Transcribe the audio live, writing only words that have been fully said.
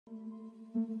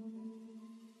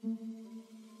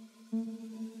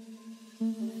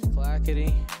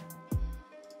smackety.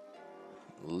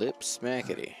 Lip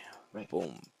smackety.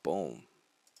 Boom, boom,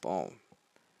 boom.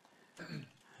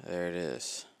 There it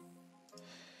is.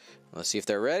 Let's see if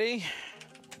they're ready.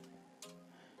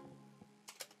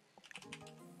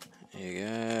 You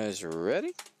guys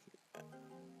ready?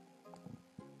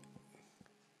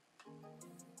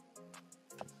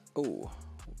 Oh,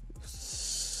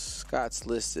 Scott's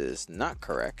list is not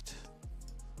correct.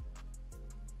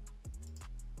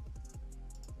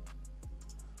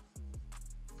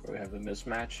 We have a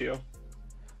mismatch here.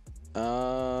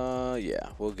 Yeah,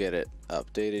 we'll get it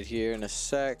updated here in a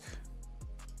sec.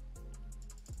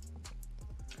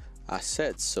 I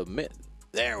said submit.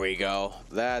 There we go.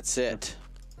 That's it.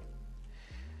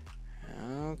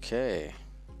 Okay.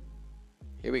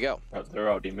 Here we go. Oh, they're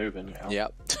already moving now.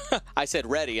 Yep. I said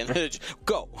ready and then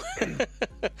go.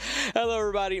 Hello,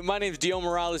 everybody. My name is Dio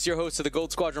Morales, your host of the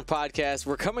Gold Squadron podcast.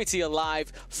 We're coming to you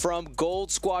live from Gold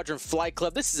Squadron Flight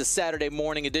Club. This is a Saturday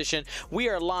morning edition. We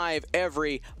are live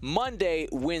every Monday,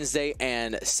 Wednesday,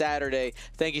 and Saturday.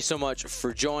 Thank you so much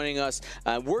for joining us.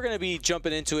 We're going to be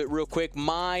jumping into it real quick.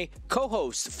 My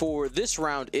co-host for this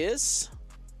round is...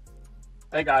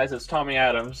 Hey, guys. It's Tommy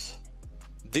Adams.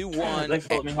 The one... Thanks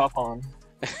for letting me hop on.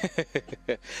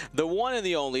 The one and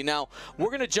the only. Now, we're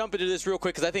going to jump into this real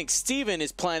quick because I think Steven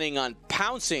is planning on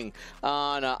pouncing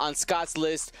on Scott's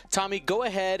list. Tommy, go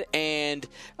ahead and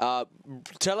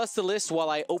tell us the list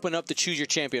while I open up the Choose Your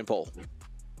Champion poll.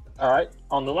 All right.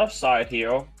 On the left side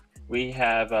here, we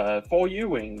have 4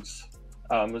 U-Wings.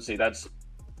 Let's see. That's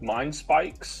Mind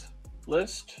Spike's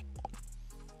list.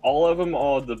 All of them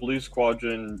are the Blue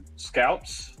Squadron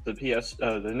Scouts, the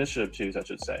Initiative 2s, I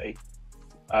should say.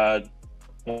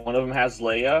 One of them has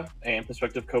Leia and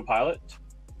Prospective Co-Pilot.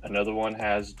 Another one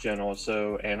has Jen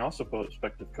Orso and also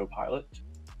Prospective Co-Pilot.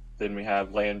 Then we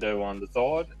have Lando on the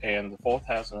third, and the fourth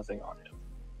has nothing on him.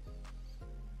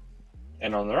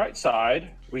 And on the right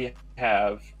side, we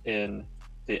have in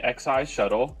the XI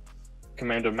shuttle,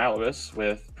 Commander Malorus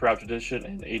with Proud Tradition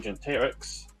and Agent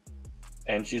Terex.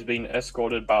 And she's being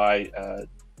escorted by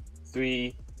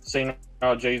 3 St.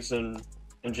 Jason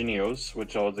engineers,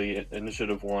 which are the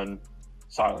Initiative 1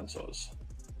 silencers.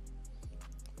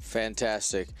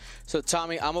 Fantastic. So,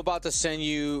 Tommy, I'm about to send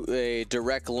you a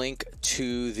direct link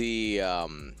to the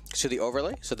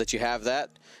overlay so that you have that,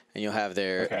 and you'll have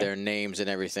their names and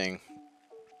everything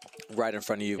right in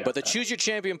front of you. Yeah. But the Choose Your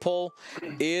Champion poll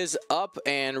is up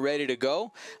and ready to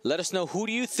go. Let us know, who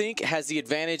do you think has the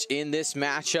advantage in this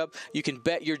matchup? You can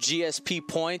bet your GSP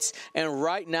points, and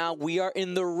right now we are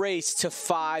in the race to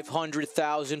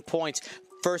 500,000 points.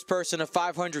 First person to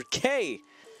 500K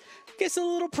gets a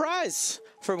little prize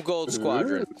from Gold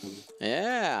Squadron.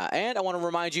 Yeah, and I want to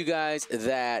remind you guys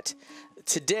that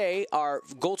today our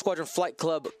Gold Squadron Flight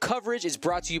Club coverage is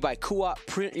brought to you by Co-op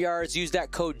Print Yards. Use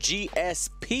that code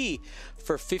GSP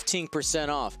for 15%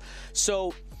 off.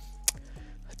 So,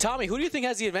 Tommy, who do you think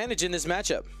has the advantage in this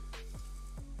matchup?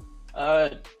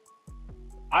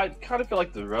 I kind of feel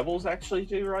like the Rebels actually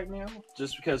do right now,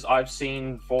 just because I've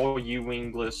seen 4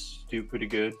 U-Wing lists do pretty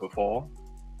good before.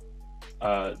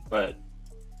 But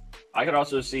I could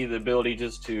also see the ability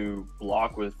just to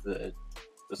block with the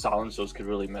silencers could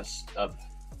really mess up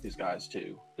these guys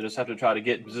too. They just have to try to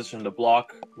get in position to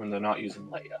block when they're not using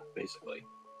Leia, basically.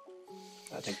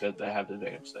 I think that they have the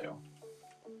advantage there.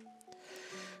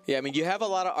 Yeah, I mean, you have a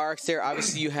lot of arcs there.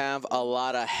 Obviously, you have a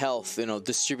lot of health,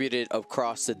 distributed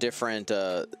across the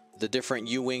different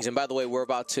U-Wings. And by the way, we're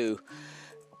about to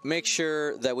make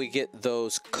sure that we get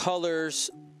those colors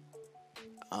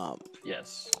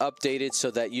updated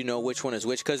so that you know which one is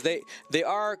which, because they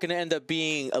are going to end up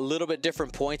being a little bit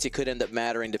different points. It could end up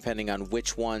mattering depending on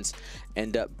which ones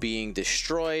end up being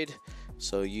destroyed.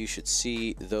 So you should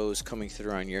see those coming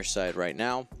through on your side right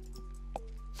now.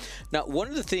 Now, one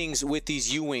of the things with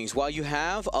these U-Wings, while you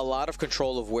have a lot of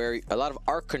control of a lot of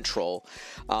arc control,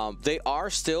 they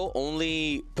are still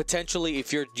only potentially,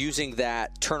 if you're using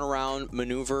that turnaround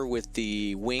maneuver with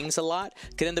the wings a lot,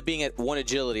 can end up being at 1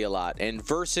 agility a lot. And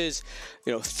versus,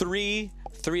 3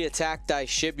 attack dice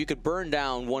ship, you could burn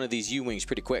down one of these U-Wings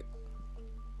pretty quick.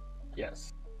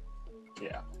 Yes.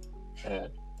 Yeah. And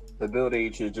the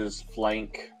ability to just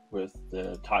flank with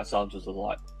the TIE silencers is a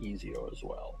lot easier as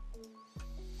well.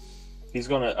 He's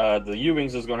gonna, the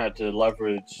U-Wings is gonna have to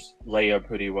leverage Leia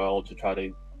pretty well to try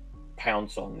to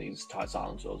pounce on these TIE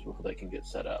silencers before they can get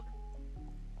set up.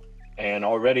 And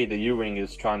already the U-Wing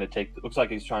is trying to looks like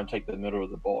he's trying to take the middle of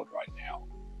the board right now.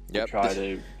 Yep. To try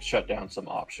to shut down some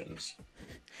options.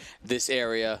 This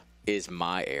area is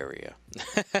my area.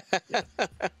 Yeah.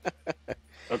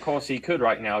 Of course, he could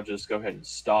right now just go ahead and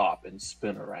stop and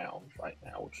spin around right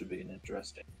now, which would be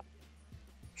interesting.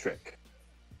 trick.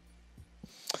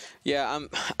 Yeah,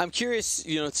 I'm curious,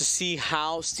 you know, to see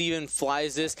how Steven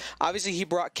flies this. Obviously, he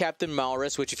brought Captain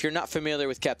Malrus, which, if you're not familiar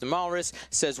with Captain Malrus,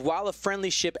 says while a friendly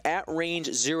ship at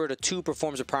range 0 to 2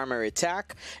 performs a primary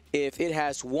attack, if it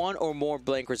has 1 or more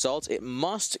blank results, it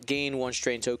must gain 1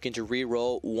 strain token to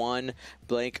re-roll 1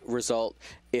 blank result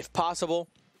if possible.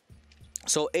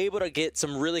 So able to get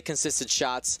some really consistent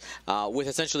shots with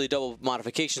essentially double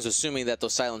modifications, assuming that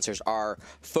those silencers are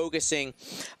focusing.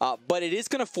 But it is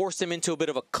going to force him into a bit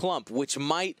of a clump, which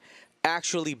might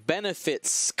actually benefit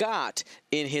Scott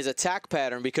in his attack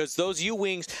pattern, because those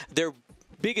U-Wings, their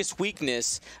biggest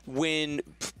weakness when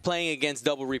playing against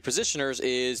double repositioners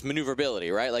is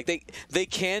maneuverability, right? Like they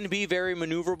can be very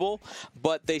maneuverable,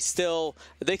 but they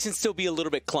can still be a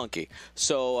little bit clunky.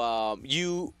 So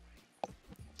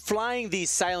flying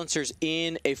these silencers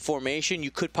in a formation,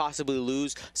 you could possibly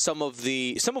lose some of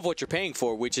what you're paying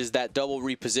for, which is that double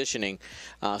repositioning.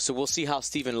 So we'll see how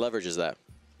Steven leverages that.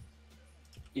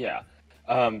 Yeah.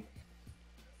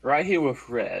 Right here with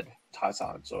red,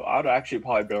 Tyson. So I'd actually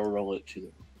probably barrel roll it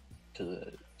to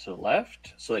the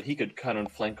left so that he could kind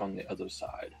of flank on the other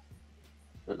side.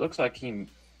 But it looks like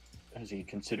is he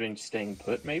considering staying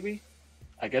put, maybe?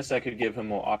 I guess that could give him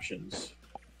more options.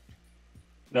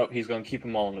 Nope, he's going to keep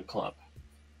them all in the clump.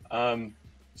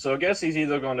 So I guess he's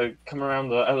either going to come around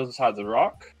the other side of the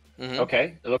rock. Mm-hmm.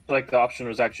 Okay, it looks like the option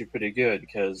was actually pretty good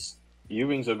because the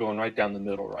U-Wings are going right down the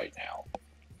middle right now.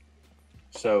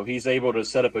 So he's able to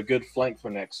set up a good flank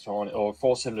for next turn, or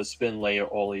force him to spin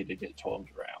Leia early to get turned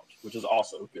around, which is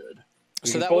also good.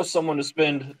 If you force someone to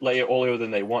spin Leia earlier than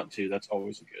they want to, that's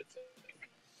always a good thing.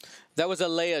 That was a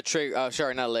Leia trigger.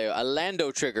 Sorry, not Leia. A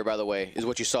Lando trigger, by the way, is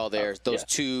what you saw there. Those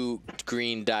 2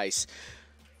 green dice.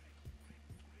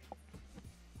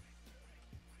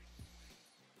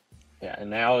 Yeah, and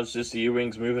now it's just the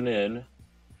U-Wings moving in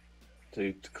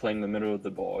to claim the middle of the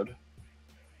board.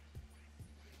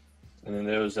 And then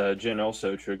there's a Jyn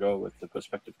also trigger with the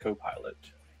prospective co-pilot.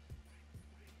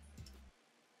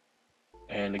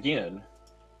 And again,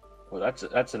 well,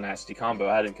 that's a nasty combo.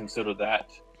 I hadn't considered that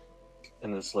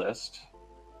in this list.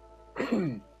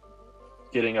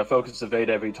 Getting a focus evade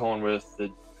every turn with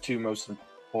the 2 most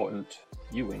important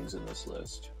U-Wings in this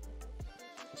list.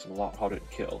 It's a lot harder to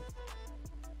kill.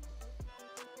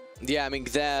 Yeah, I mean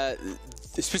that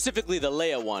specifically the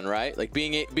Leia one, right? Like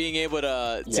being able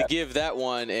to give that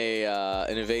one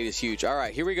an evade is huge. All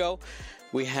right, here we go.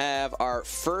 We have our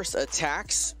first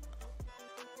attacks.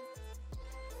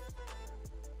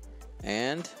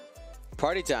 And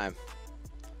party time.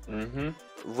 Mm-hmm.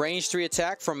 Range 3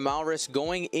 attack from Malrus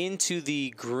going into the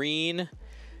green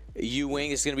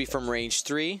U-Wing. Is going to be from range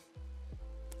 3.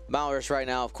 Malrus right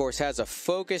now, of course, has a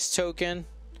focus token.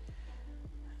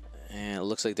 And it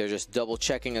looks like they're just double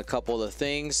checking a couple of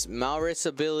things. Malrus'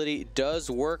 ability does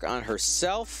work on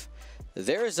herself.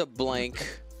 There's a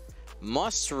blank.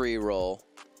 Must reroll.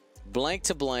 Blank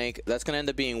to blank. That's going to end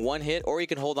up being 1 hit, or you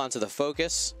can hold on to the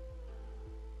focus.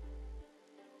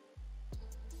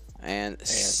 And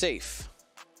safe.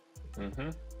 Mm-hmm.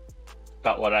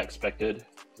 About what I expected.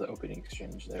 The opening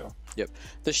exchange there. Yep.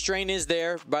 The strain is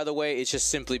there. By the way, it's just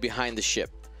simply behind the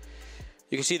ship.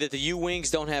 You can see that the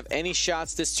U-Wings don't have any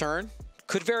shots this turn.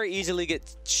 Could very easily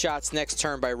get shots next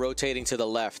turn by rotating to the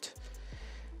left.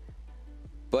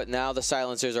 But now the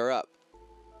silencers are up.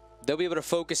 They'll be able to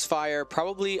focus fire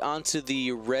probably onto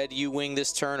the red U-Wing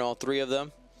this turn, all 3 of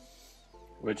them.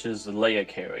 Which is the Leia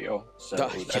carrier, so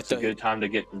that's a good time to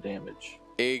get some damage.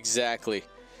 Exactly.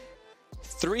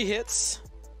 3 hits.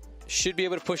 Should be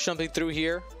able to push something through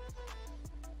here.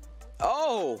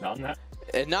 Oh!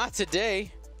 Not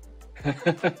today.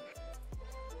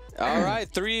 All right,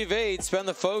 3 evades. Spend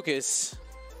the focus.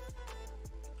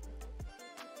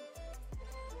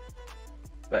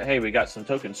 But hey, we got some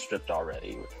tokens stripped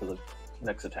already for the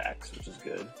next attacks, which is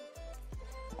good.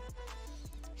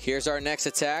 Here's our next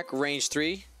attack, range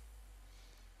 3.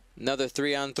 Another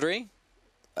 3-on-3.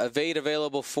 Evade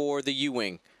available for the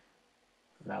U-Wing.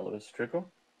 Malrus trickle.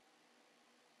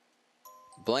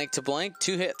 Blank to blank,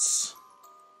 2 hits.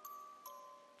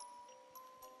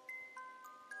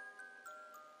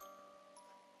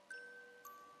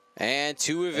 And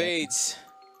 2 evades.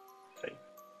 Okay.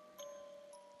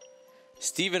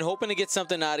 Steven hoping to get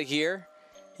something out of here.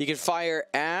 He can fire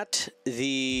at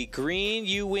the green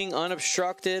U-Wing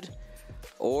unobstructed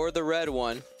or the red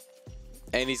one.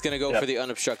 And he's going to go for the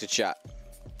unobstructed shot.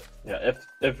 Yeah,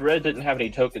 if red didn't have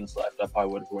any tokens left, I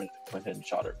probably would have went ahead and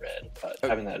shot at red. But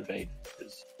having that evade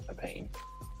is a pain.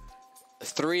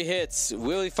 3 hits.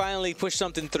 Will he finally push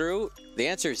something through? The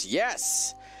answer is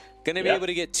yes. Going to be able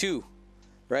to get 2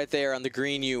 right there on the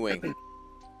green U-Wing.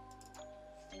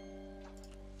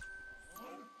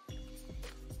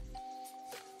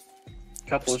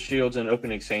 couple of shields and open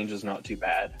exchange is not too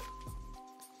bad.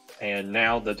 And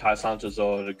now the TIE Silencers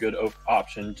are a good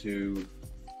option to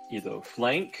either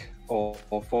flank or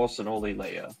force an Oli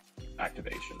Leia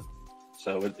activation.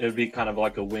 So it'd be kind of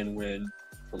like a win-win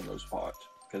for the most part,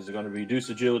 because they're going to reduce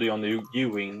agility on the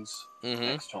U-Wings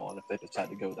next turn if they decide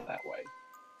to go that way.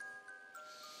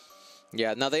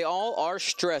 Yeah, now they all are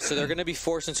stressed, so they're going to be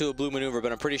forced into a blue maneuver,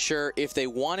 but I'm pretty sure if they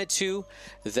wanted to,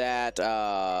 that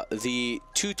the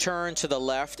 2-turn to the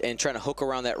left and trying to hook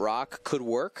around that rock could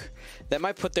work. That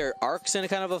might put their arcs in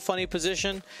kind of a funny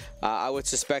position. I would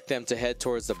suspect them to head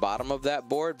towards the bottom of that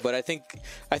board, but I think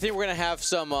we're going to have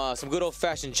some good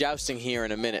old-fashioned jousting here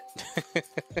in a minute.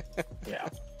 Yeah.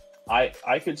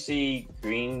 I could see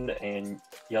green and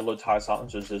yellow TIE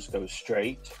Silencers just go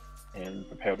straight and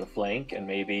prepare to flank, and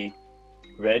maybe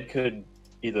red could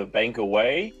either bank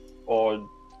away or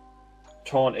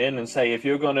turn in and say, if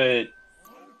you're going to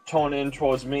turn in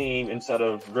towards me instead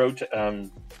of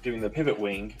doing the pivot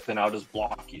wing, then I'll just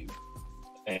block you.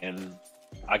 And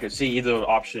I could see either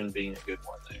option being a good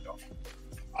one there.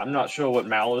 I'm not sure what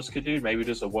Malice could do, maybe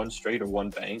just a 1 straight or 1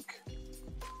 bank.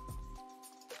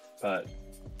 But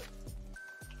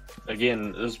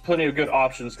again, there's plenty of good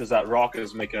options because that rock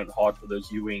is making it hard for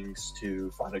those U-Wings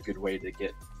to find a good way to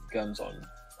get guns on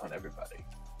everybody.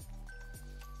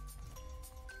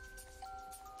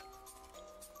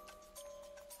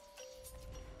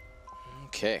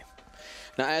 Okay.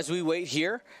 Now, as we wait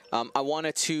here, I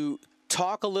wanted to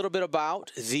talk a little bit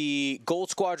about the Gold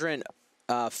Squadron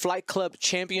Flight Club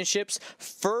Championships.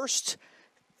 First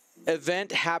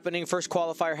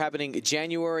qualifier happening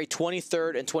January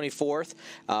 23rd and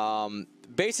 24th.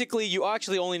 Basically, you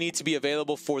actually only need to be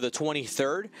available for the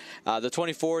 23rd. The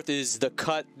 24th is the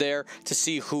cut there to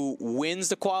see who wins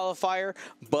the qualifier,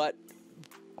 but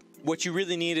what you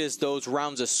really need is those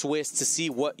rounds of Swiss to see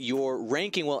what your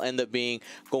ranking will end up being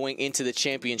going into the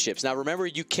championships. Now, remember,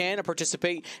 you can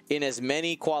participate in as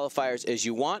many qualifiers as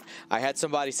you want. I had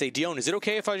somebody say, Dion, is it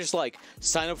okay if I just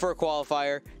sign up for a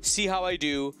qualifier, see how I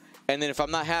do, and then if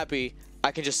I'm not happy,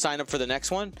 I can just sign up for the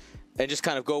next one and just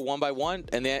kind of go one by one?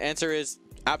 And the answer is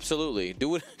absolutely.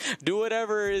 Do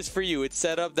whatever is for you. It's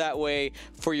set up that way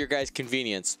for your guys'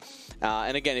 convenience.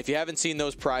 And again, if you haven't seen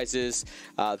those prizes,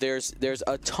 there's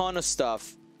a ton of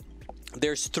stuff.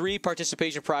 There's 3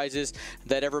 participation prizes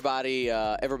that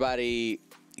everybody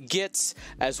gets,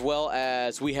 as well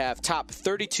as we have top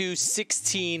 32,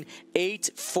 16, 8,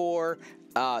 4,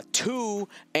 2,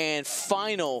 and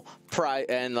final prize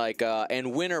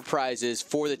and winner prizes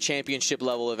for the championship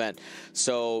level event.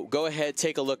 So go ahead,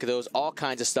 take a look at those, all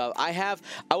kinds of stuff. I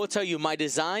will tell you, my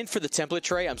design for the template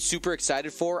tray I'm super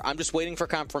excited for. I'm just waiting for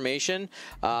confirmation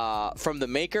from the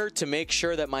maker to make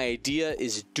sure that my idea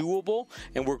is doable,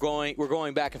 and we're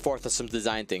going back and forth on some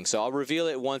design things. So I'll reveal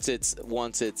it once it's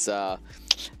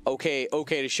okay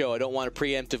to show. I don't want to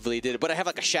preemptively did it, but I have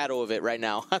a shadow of it right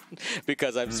now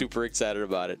because I'm super excited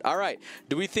about it. All right,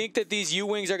 do we think that these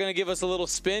U-Wings are going to give us a little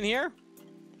spin here?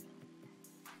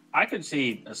 I could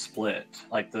see a split.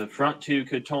 Like the front 2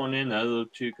 could turn in, the other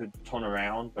 2 could turn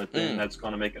around, but then that's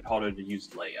going to make it harder to use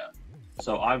Leia.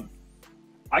 So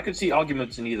I could see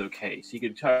arguments in either case. You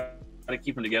could try to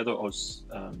keep them together, or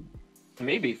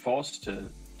maybe forced to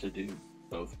do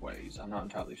both ways. I'm not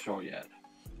entirely sure yet.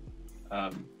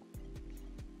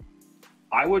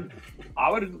 I would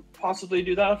possibly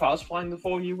do that if I was flying the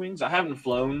 4 U-Wings. I haven't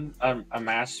flown a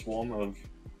mass swarm of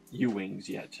U-Wings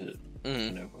yet to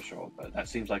know for sure, but that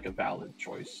seems like a valid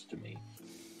choice to me.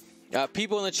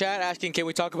 People in the chat asking, can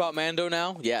we talk about Mando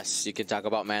now? Yes, you can talk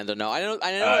about Mando now. I know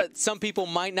that some people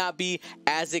might not be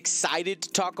as excited to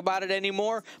talk about it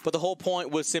anymore, but the whole point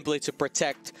was simply to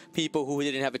protect people who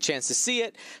didn't have a chance to see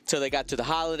it till they got to the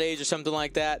holidays or something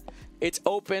like that. It's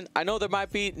open. I know there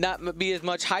might not be as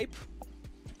much hype.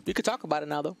 You could talk about it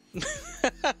now, though.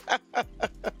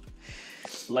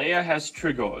 Leia has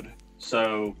triggered,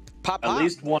 so Pop. At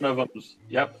least one of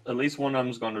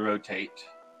them's going to rotate.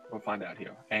 We'll find out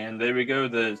here. And there we go.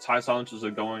 The TIE Silencers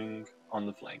are going on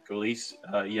the flank, at least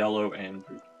yellow and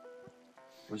blue.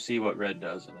 We'll see what red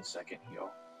does in a second here.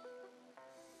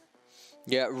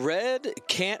 Yeah, red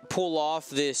can't pull off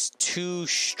this 2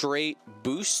 straight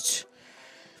boost.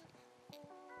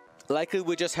 Likely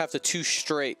we just have to 2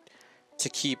 straight to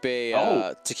keep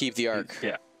to keep the arc.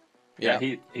 Yeah.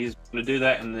 He's going to do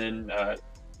that and then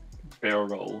barrel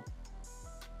roll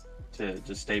to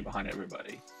just stay behind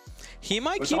everybody. He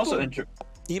might keep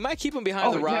him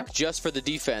behind the rock just for the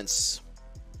defense.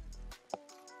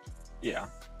 Yeah,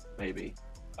 maybe.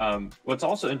 What's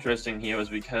also interesting here is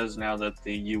because now that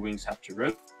the U-Wings have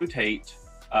to rotate,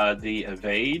 the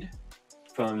evade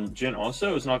from Jyn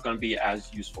also is not going to be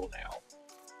as useful now.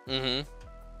 Mm-hmm.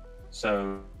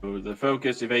 So the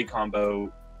focus evade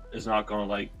combo is not going to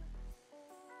like.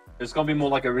 It's going to be more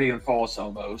like a reinforce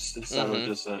almost instead of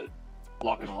just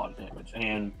blocking a lot of damage.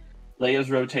 And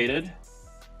Leia's rotated.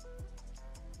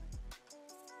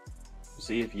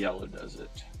 See if yellow does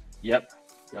it. Yep,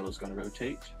 yellow's going to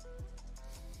rotate.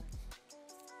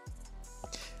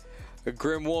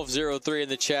 Grimwolf03 in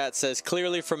the chat says,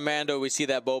 clearly from Mando we see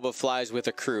that Boba flies with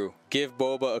a crew. Give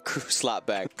Boba a crew slot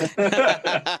back.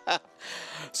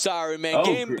 Sorry, man.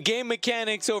 Oh, game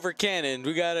mechanics over canon.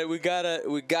 We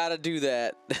gotta do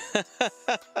that.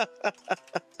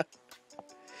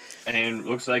 And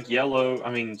looks like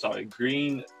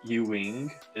green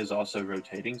U-Wing is also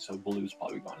rotating, so blue's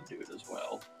probably going to do it as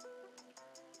well.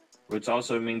 Which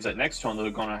also means that next turn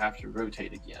they're going to have to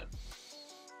rotate again.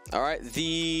 All right,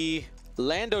 the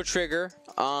Lando trigger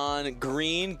on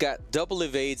green got double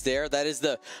evades there. That is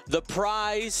the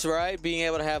prize, right? Being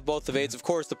able to have both evades. Of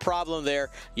course, the problem there,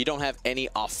 you don't have any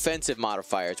offensive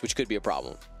modifiers, which could be a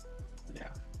problem. Yeah.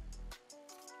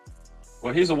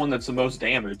 Well, he's the one that's the most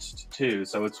damaged, too,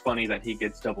 so it's funny that he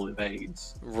gets double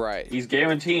evades. Right. He's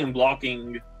guaranteeing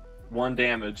blocking 1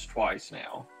 damage twice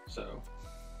now, so...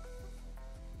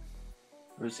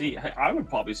 See, I would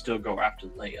probably still go after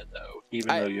Leia, though, even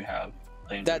though you have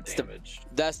Lando damage.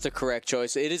 That's the correct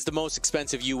choice. It is the most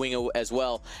expensive U-Wing as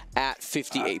well at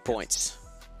 58 points.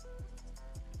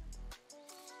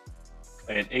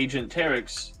 And Agent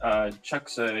Terex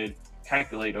chucks a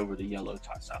calculate over the yellow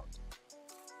tie silence.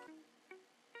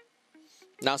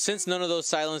 Now, since none of those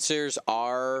silencers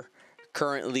are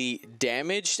currently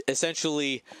damaged,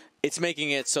 essentially it's making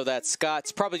it so that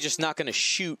Scott's probably just not going to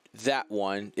shoot that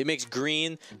one. It makes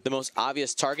green the most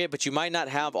obvious target, but you might not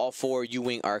have all 4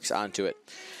 U-Wing arcs onto it.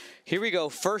 Here we go.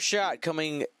 First shot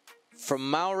coming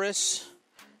from Maurus.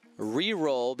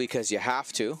 Reroll because you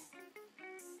have to.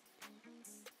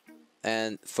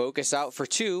 And focus out for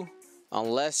 2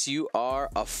 unless you are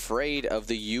afraid of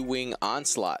the U-Wing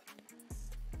onslaught.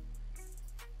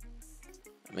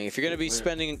 I mean, if you're going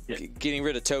to be getting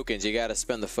rid of tokens, you got to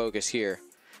spend the focus here.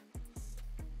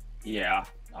 Yeah,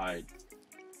 I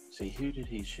see. Who did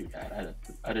he shoot at?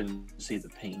 I didn't see the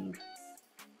ping.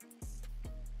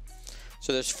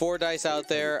 So there's 4 dice out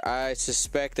there. I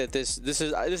suspect that this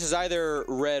is either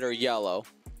red or yellow.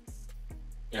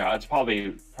 Yeah, it's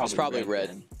probably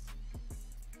red.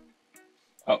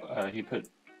 Oh, he put.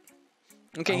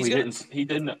 Okay, he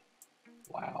didn't.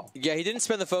 Wow. Yeah, he didn't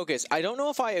spend the focus. I don't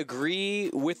know if I agree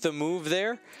with the move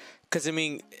there, because I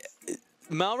mean,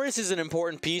 Malrus is an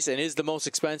important piece and is the most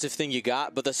expensive thing you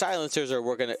got, but the silencers are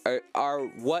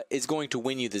what is going to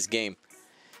win you this game.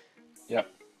 Yep.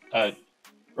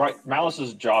 Right.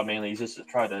 Malice's job mainly is just to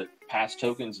try to pass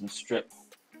tokens and strip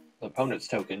the opponent's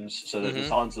tokens so that the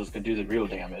silencers can do the real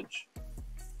damage.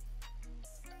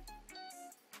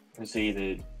 You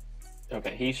see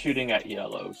okay, he's shooting at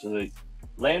yellow, so the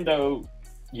Lando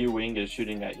U-Wing is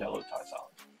shooting at yellow tie silence.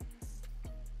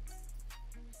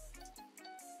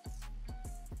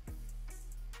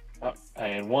 Oh,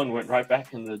 and 1 went right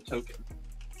back in the token.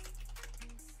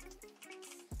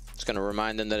 Just going to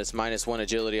remind them that it's -1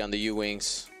 agility on the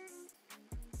U-Wings.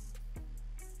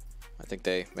 I think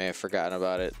they may have forgotten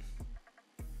about it.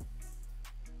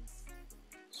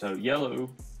 So yellow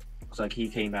looks like he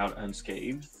came out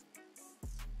unscathed.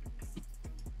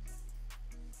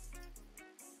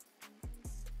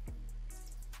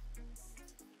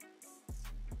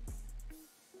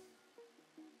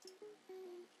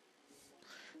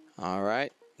 All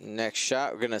right, next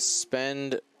shot. We're going to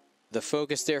spend the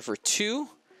focus there for 2.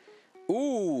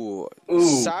 Ooh,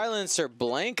 silencer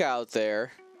blank out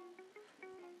there.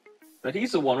 But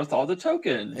he's the one with all the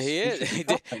tokens. He is. It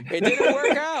didn't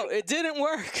work out. It didn't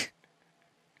work.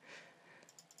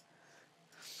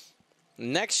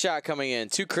 Next shot coming in.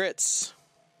 2 crits.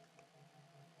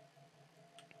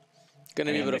 Going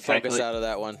to be able to focus out of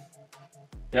that one.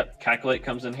 Yep, calculate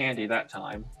comes in handy that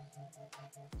time.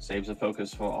 Saves the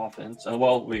focus for offense. Oh,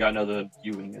 well, we got another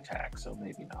U-Wing attack, so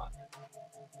maybe not.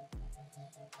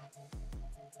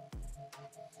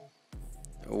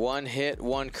 1 hit,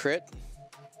 1 crit.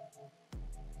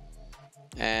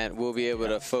 And we'll be able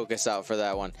to focus out for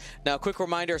that one. Now, quick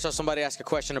reminder, I saw somebody ask a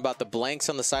question about the blanks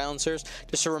on the silencers.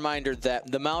 Just a reminder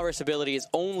that the Malrus ability is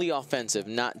only offensive,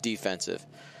 not defensive.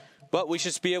 But we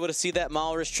should be able to see that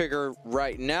Malrus trigger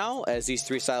right now as these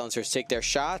 3 silencers take their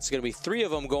shots. It's going to be 3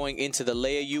 of them going into the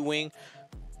Leia U-Wing.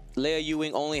 Leia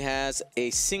U-Wing only has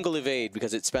a single evade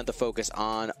because it spent the focus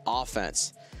on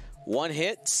offense. 1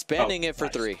 hit, spending it for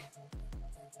nice.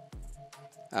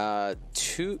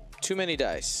 3. Too many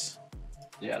dice.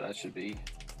 Yeah, that should be.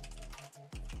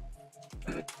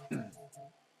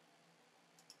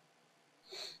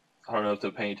 I don't know if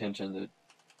they're paying attention. That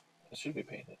I should be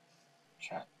paying attention.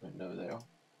 Chat window there.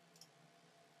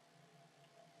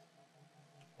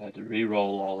 I had to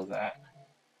re-roll all of that.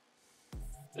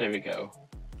 There we go.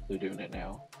 They're doing it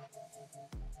now.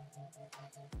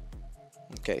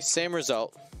 Okay, same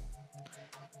result.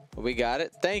 We got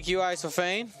it. Thank you,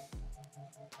 Isophane.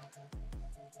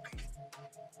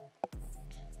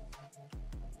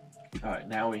 All right,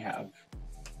 now we have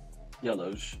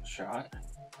Yellow's shot.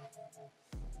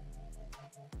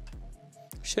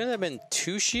 Shouldn't have been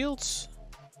 2 shields?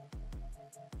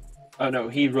 Oh no,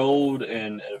 he rolled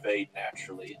and evade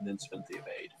naturally, and then spent the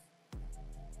evade.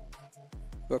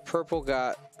 But purple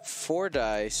got 4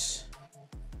 dice.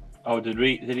 Oh, did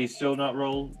he still not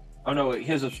roll? Oh no,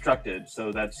 his obstructed.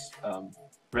 So that's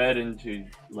red into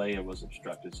Leia was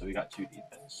obstructed, so he got 2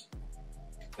 defense.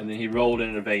 And then he rolled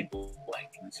an evade blank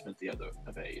and spent the other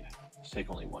evade to take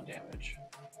only 1 damage.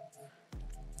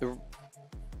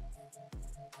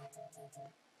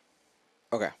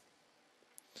 Okay.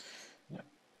 Yeah.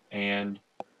 And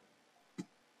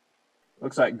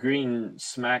looks like green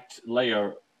smacked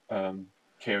Leia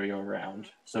carrier around.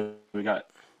 So we got,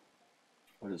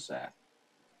 what is that?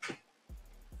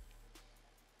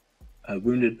 A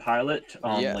wounded pilot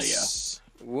on Leia.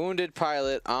 Wounded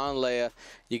pilot on Leia.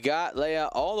 You got Leia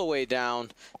all the way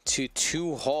down to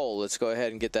 2 hull. Let's go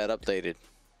ahead and get that updated.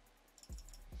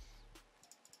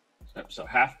 So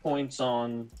half points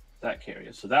on that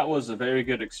carrier. So that was a very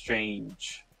good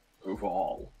exchange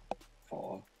overall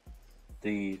for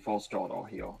the false start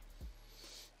here.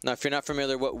 Now, if you're not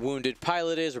familiar what wounded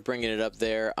pilot is, we're bringing it up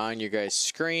there on your guys'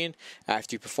 screen.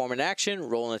 After you perform an action,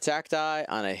 roll an attack die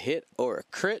on a hit or a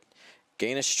crit.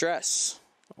 Gain a stress.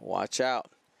 Watch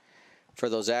out for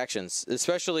those actions,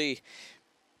 especially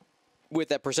with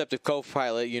that perceptive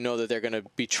co-pilot. You know that they're going to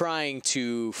be trying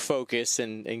to focus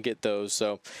and get those.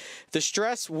 So the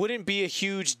stress wouldn't be a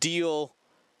huge deal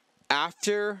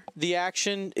after the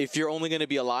action if you're only going to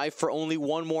be alive for only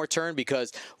 1 more turn,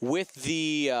 because with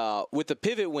the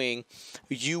pivot wing,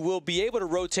 you will be able to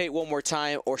rotate 1 more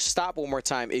time or stop 1 more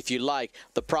time if you like.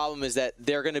 The problem is that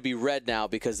they're going to be red now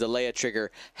because the Leia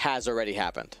trigger has already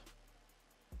happened.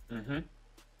 Mm-hmm.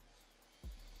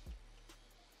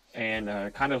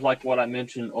 And kind of like what I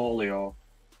mentioned earlier,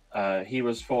 he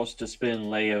was forced to spin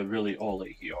Leia really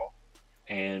early here,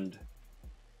 and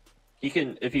he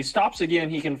can, if he stops again,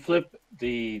 he can flip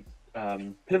the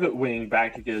pivot wing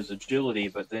back to get his agility,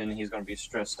 but then he's going to be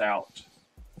stressed out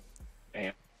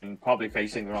and probably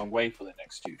facing the wrong way for the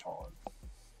next 2 turns.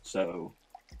 So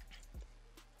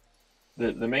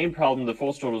the main problem the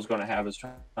full turtle is going to have is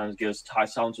trying to get his TIE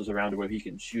silencers around to where he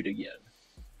can shoot again.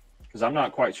 Because I'm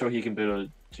not quite sure he can be able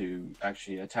to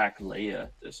actually attack Leia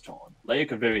this turn. Leia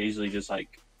could very easily just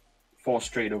like force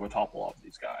straight over top of all of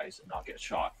these guys and not get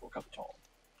shot for a couple turns.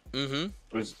 Mm-hmm.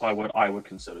 Which is probably what I would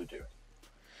consider doing.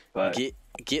 But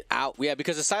get out. Yeah,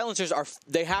 because the silencers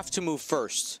they have to move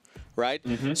first, right?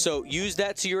 Mm-hmm. So use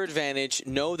that to your advantage.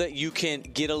 Know that you can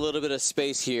get a little bit of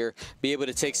space here, be able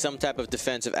to take some type of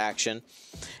defensive action.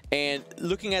 And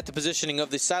looking at the positioning of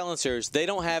the silencers, they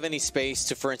don't have any space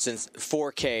to, for instance,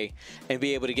 4K and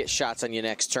be able to get shots on your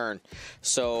next turn.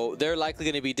 So they're likely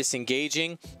going to be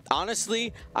disengaging.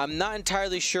 Honestly, I'm not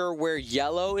entirely sure where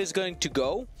yellow is going to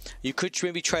go. You could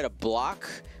maybe try to block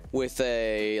with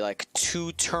a like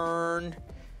 2-turn.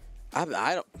 I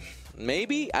don't.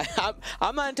 Maybe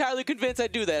I'm not entirely convinced I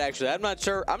do that. Actually, I'm not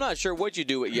sure. I'm not sure what you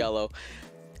do with yellow.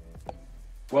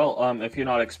 Well, if you're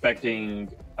not expecting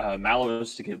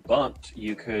Mallows to get bumped,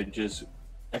 you could just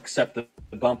accept the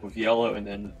bump with yellow and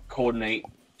then coordinate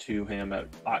to him at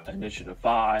initiative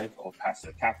 5 or pass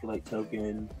the calculate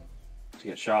token to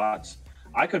get shots.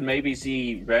 I could maybe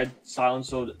see red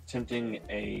silencer attempting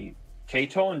a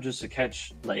K-tone just to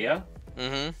catch Leia.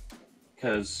 Mm-hmm.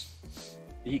 Because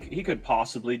he could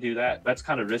possibly do that. That's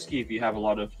kind of risky if you have a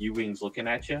lot of U-wings looking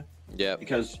at you. Yeah.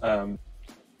 Because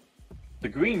the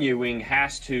green U-wing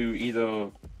has to either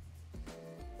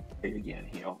again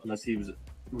here, unless he was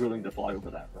willing to fly over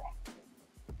that rock.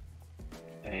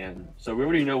 And so we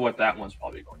already know what that one's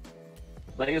probably going to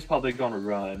do. Leia's probably going to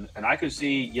run, and I could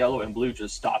see yellow and blue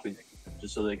just stopping it,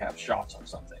 just so they can have shots on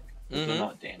something. Mm-hmm. They're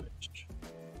not damaged.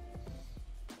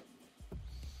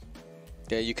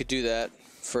 Yeah, you could do that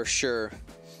for sure.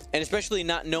 And especially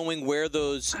not knowing where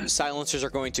those silencers are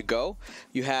going to go,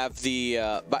 you have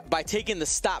the by taking the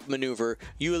stop maneuver,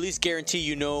 you at least guarantee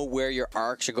you know where your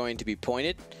arcs are going to be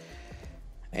pointed.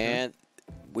 And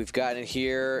we've got in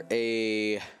here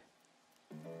a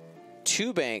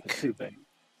 2-bank. 2-bank.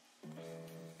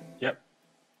 Yep.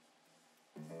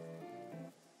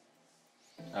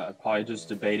 Probably just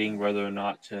debating whether or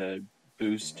not to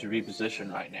boost to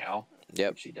reposition right now.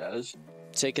 Yep. She does.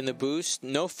 Taking the boost.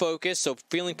 No focus, so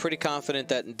feeling pretty confident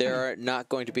that there are not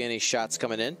going to be any shots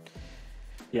coming in.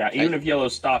 Yeah, even if yellow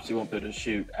stops, he won't be able to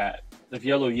shoot at... If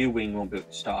yellow U-wing won't be able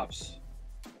to stops.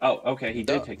 Oh, okay, he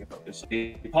did take a focus.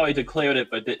 He probably declared it,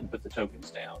 but didn't put the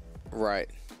tokens down. Right.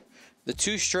 The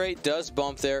 2 straight does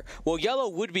bump there. Well, yellow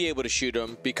would be able to shoot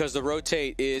him because the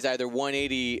rotate is either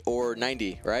 180 or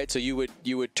 90, right? So you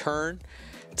would turn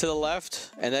to the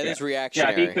left, and that is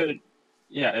reactionary. Yeah, he could.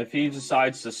 Yeah, if he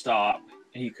decides to stop,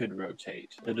 he could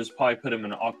rotate. It'll just probably put him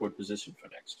in an awkward position for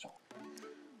next turn.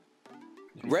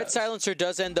 Red silencer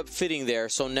does end up fitting there.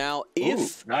 So now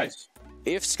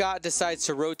if Scott decides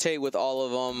to rotate with all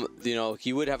of them, you know,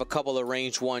 he would have a couple of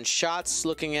range 1 shots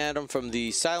looking at them from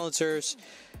the silencers.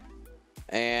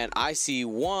 And I see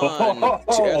 1, 2.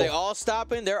 Are they all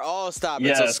stopping? They're all stopping.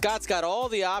 Yes. So Scott's got all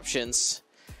the options.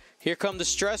 Here come the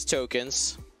stress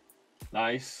tokens.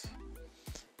 Nice.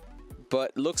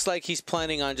 But looks like he's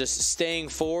planning on just staying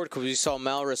forward because we saw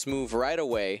Malrus move right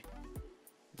away.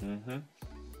 Mm-hmm.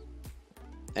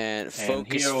 And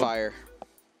focus fire.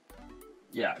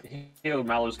 Yeah,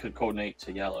 Malrus could coordinate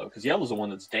to yellow because yellow's the one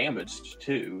that's damaged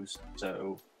too.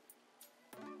 So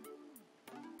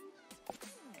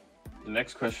the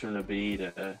next question would be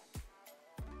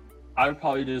I would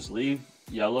probably just leave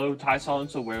yellow tie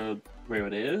silencer where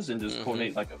it is and just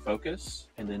coordinate like a focus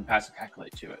and then pass a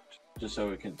calculate to it just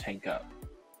so it can tank up.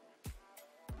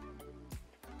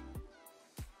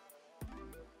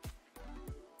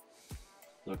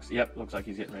 Looks like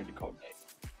he's getting ready to coordinate.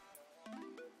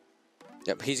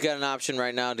 Yep, he's got an option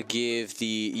right now to give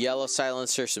the yellow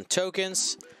silencer some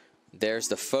tokens. There's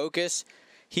the focus.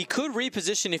 He could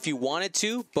reposition if he wanted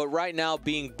to, but right now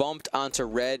being bumped onto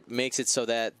red makes it so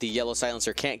that the yellow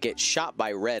silencer can't get shot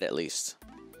by red at least.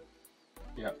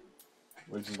 Yep,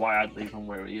 which is why I'd leave him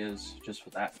where he is, just for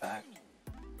that fact.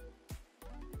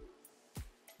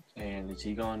 And is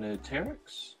he going to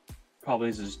Terex? Probably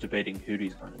is just debating who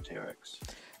he's going to Terex.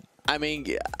 I mean,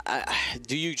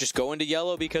 do you just go into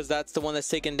yellow because that's the one that's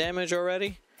taken damage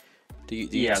already?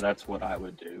 Yeah, that's what I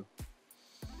would do.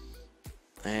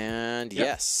 And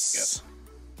yes.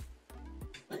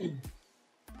 Yep.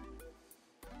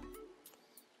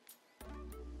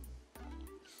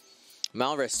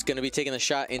 Malrus is going to be taking the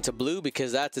shot into blue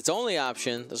because that's its only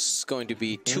option. This is going to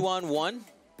be 2-on-1.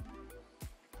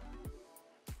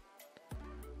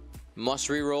 Must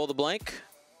re-roll the blank.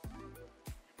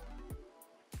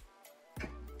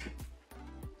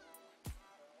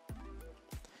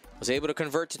 Was able to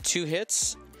convert to 2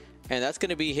 hits, and that's going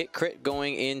to be hit crit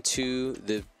going into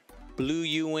the blue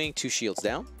U-wing, 2 shields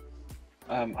down.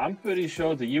 I'm pretty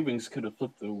sure the U-wings could have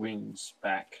flipped the wings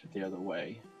back the other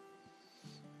way.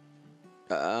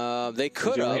 They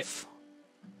could have.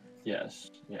 Yes,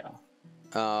 yeah.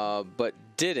 But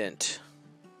didn't.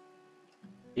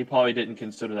 He probably didn't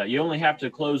consider that. You only have to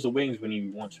close the wings when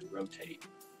you want to rotate.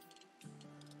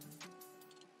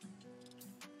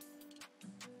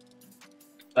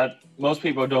 That most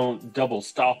people don't double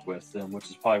stop with them, which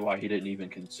is probably why he didn't even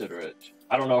consider it.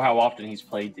 I don't know how often he's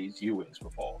played these U-wings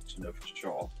before to know for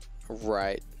sure.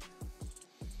 Right.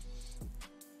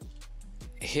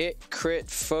 Hit, crit,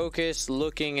 focus,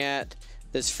 looking at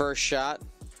this first shot.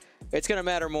 It's going to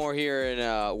matter more here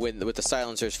in, with the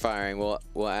silencers firing.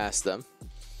 We'll ask them.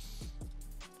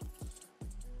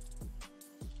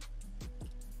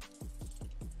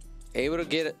 Able to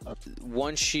get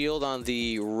 1 shield on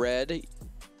the red.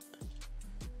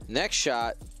 Next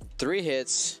shot, 3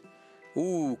 hits.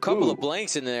 Ooh, couple of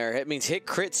blanks in there. It means hit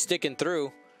crit sticking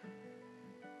through.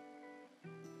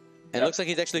 And it looks like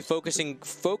he's actually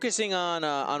focusing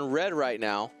on red right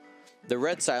now. The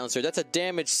red silencer. That's a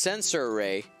damaged sensor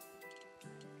array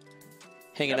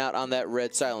hanging out on that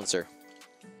red silencer.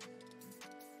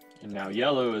 And now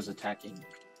yellow is attacking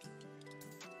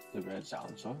the red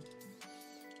silencer.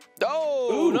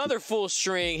 Oh, another full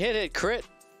string. Hit, crit.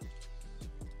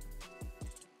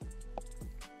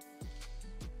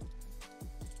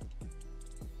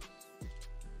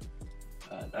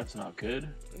 That's not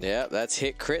good. Yeah, that's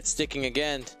hit crit sticking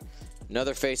again.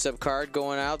 Another face-up card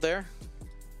going out there.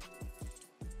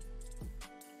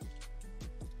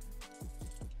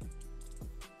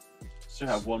 Still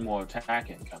have 1 more attack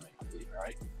incoming, I believe,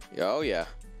 right? Oh, yeah.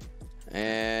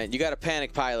 And you got a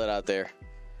panic pilot out there.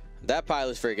 That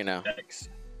pilot's freaking out.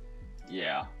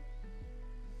 Yeah.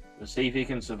 Let's see if he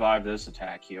can survive this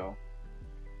attack, yo.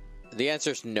 The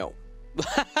answer's no.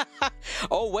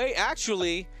 Oh, wait,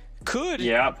 actually, Could.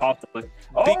 Yeah, possibly.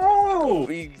 Oh!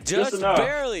 Just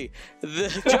barely.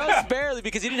 Just barely,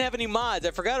 because he didn't have any mods.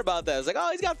 I forgot about that. I was like,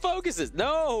 oh, he's got focuses.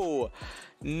 No.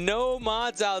 No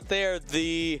mods out there.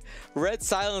 The red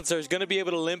silencer is going to be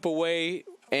able to limp away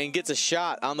and gets a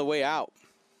shot on the way out.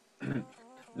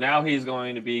 Now he's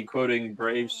going to be quoting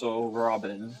Brave Soul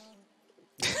Robin.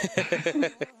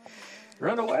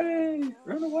 Run away!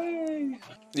 Run away!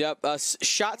 Yep.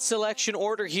 Shot selection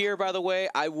order here, by the way.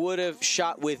 I would have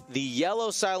shot with the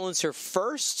yellow silencer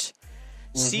first.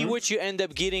 See what you end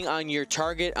up getting on your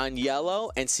target on yellow,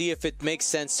 and see if it makes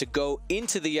sense to go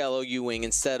into the yellow U-wing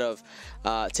instead of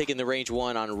taking the range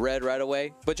 1 on red right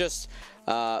away. But just,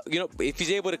 you know, if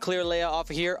he's able to clear Leia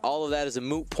off of here, all of that is a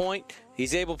moot point.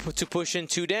 He's able to push in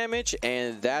 2 damage,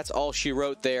 and that's all she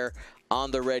wrote there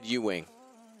on the red U-wing.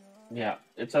 Yeah,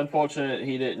 it's unfortunate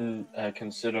he didn't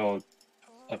consider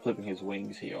flipping his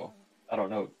wings here. I don't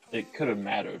know. It could have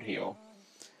mattered here.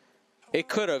 It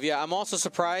could have, yeah. I'm also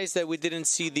surprised that we didn't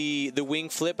see the wing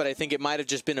flip, but I think it might have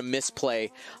just been a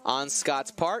misplay on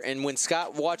Scott's part. And when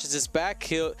Scott watches this back,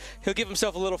 he'll give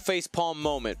himself a little face palm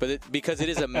moment, but because it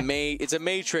is a it's a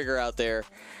May trigger out there,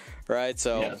 right?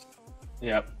 So, yes.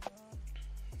 Yep.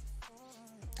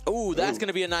 Ooh, that's going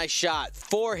to be a nice shot.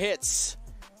 4 hits.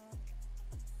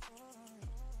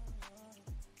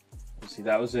 Let's see,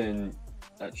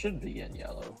 that should be in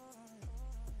yellow.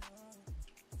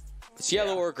 It's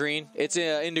yellow or green. It's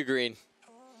into green.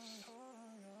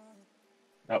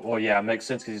 Well, yeah, it makes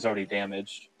sense because he's already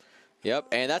damaged. Yep,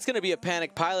 and that's going to be a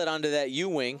panic pilot onto that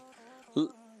U-wing.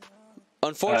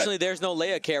 Unfortunately, there's no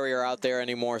Leia carrier out there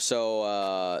anymore,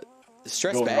 so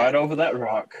stress going bad. Right over that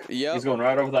rock. Yep. He's going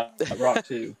right over that rock,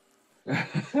 too.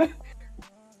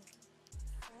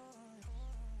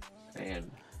 And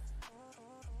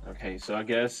okay, so I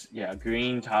guess, yeah,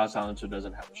 green TIE silencer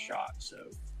doesn't have a shot, so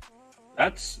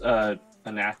that's a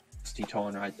nasty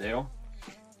tone right there.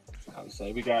 I would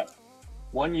say we got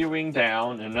 1 U-wing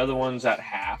down, and another one's at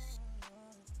half.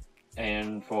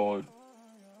 And for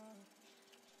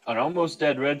an almost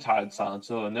dead red TIE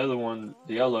silencer, another one,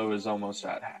 the yellow, is almost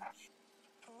at half.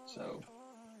 So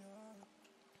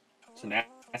it's a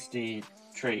nasty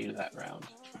trade that round.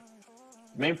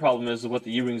 The main problem is what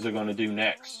the U-wings are going to do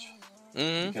next.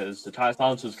 Because the TIE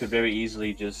silencers could very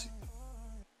easily just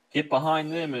get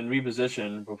behind them and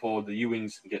reposition before the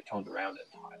U-wings can get turned around in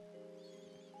time.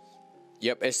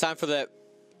 Yep, it's time for that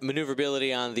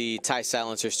maneuverability on the TIE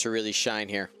silencers to really shine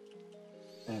here.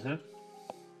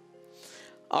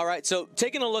 All right, so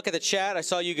taking a look at the chat, I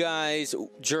saw you guys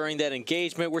during that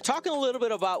engagement. We're talking a little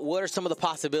bit about what are some of the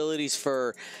possibilities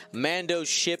for Mando's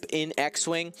ship in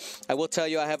X-Wing. I will tell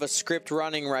you I have a script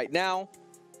running right now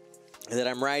that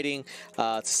I'm writing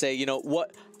to say, you know,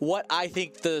 what I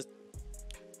think the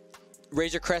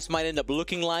Razor Crest might end up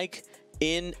looking like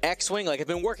in X-Wing. Like, I've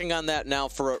been working on that now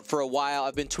for a while.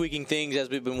 I've been tweaking things as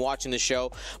we've been watching the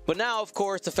show. But now, of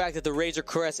course, the fact that the Razor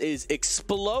Crest is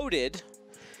exploded,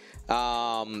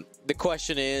 the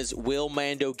question is, will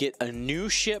Mando get a new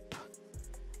ship?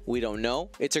 We don't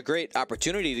know. It's a great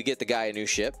opportunity to get the guy a new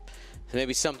ship.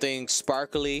 Maybe something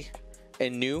sparkly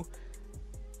and new.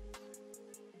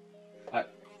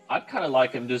 I'd kind of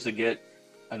like him just to get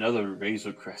another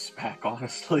Razor Crest back,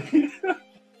 honestly.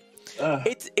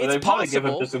 It's possible. possible. Give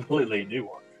him just a completely new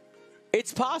one.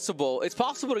 It's possible. It's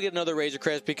possible to get another Razor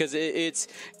Crest because it's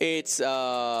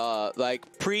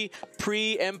like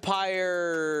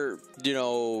pre-Empire. You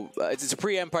know, it's a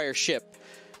pre-Empire ship.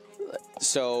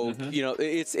 So you know,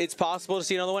 it's possible to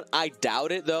see another one. I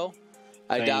doubt it though.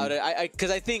 I doubt it.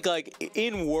 Because I think like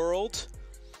in world,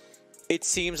 it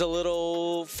seems a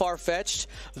little far-fetched,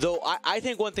 though I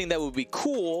think one thing that would be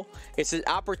cool is an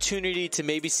opportunity to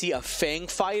maybe see a Fang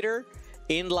fighter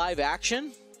in live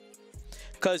action.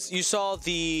 Because you saw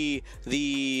the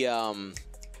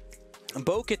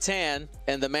Bo-Katan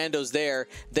and the Mandos there,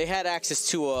 they had access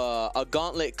to a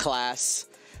Gauntlet class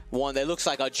one that looks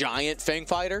like a giant Fang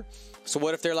fighter. So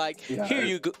what if they're like, here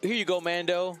you go,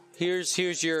 Mando. Here's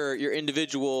your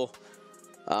individual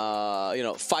you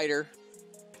know, fighter.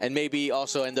 And maybe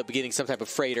also end up getting some type of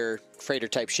freighter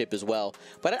type ship as well.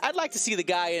 But I'd like to see the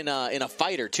guy in a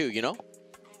fighter too, you know?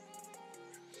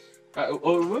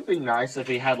 Well, it would be nice if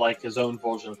he had like his own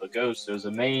version of the Ghost. There was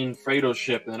a main freighter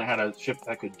ship, and then it had a ship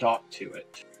that could dock to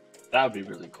it. That would be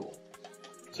really cool.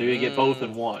 So you get both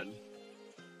in one.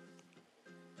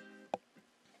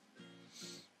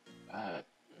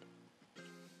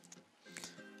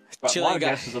 But my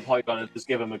guess is they're probably going to just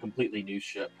give him a completely new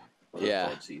ship for the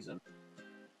third season.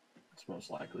 That's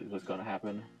most likely what's going to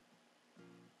happen.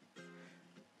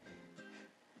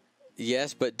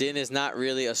 Yes, but Din is not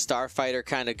really a starfighter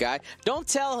kind of guy. Don't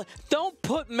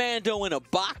put Mando in a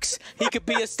box. He could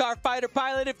be a starfighter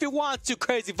pilot if he wants to,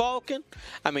 Crazy Vulcan.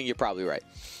 I mean, you're probably right.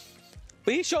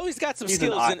 But he's got some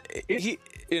skills, and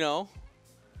you know.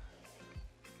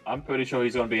 I'm pretty sure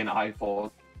he's going to be an I-4,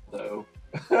 though.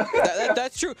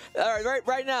 That's true. All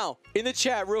right now, in the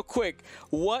chat, real quick,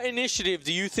 what initiative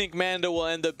do you think Mando will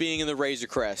end up being in the Razor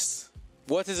Crest?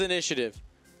 What's his initiative?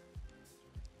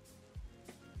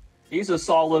 He's a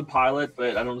solid pilot,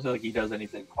 but I don't feel like he does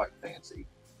anything quite fancy.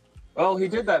 Well, he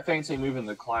did that fancy move in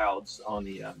the clouds on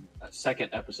the second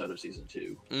episode of season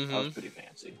 2. Mm-hmm. That was pretty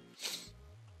fancy.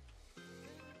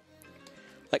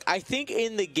 Like, I think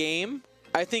in the game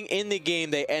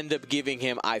they end up giving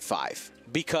him I-5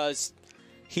 because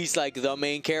he's like the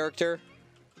main character.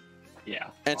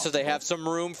 Yeah. And so they have some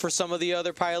room for some of the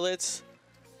other pilots.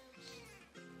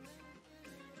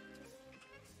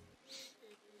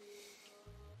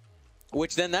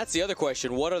 Which then that's the other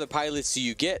question. What other pilots do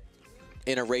you get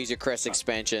in a Razor Crest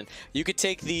expansion? You could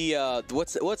take the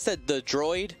what's that, the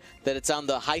droid that it's on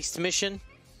the heist mission?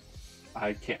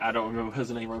 I don't remember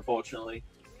his name, unfortunately.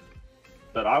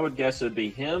 But I would guess it'd be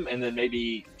him, and then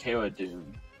maybe Cara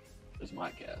Dune is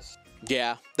my guess.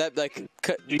 Yeah, that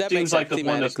seems like the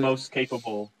one that's most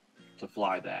capable to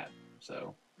fly that.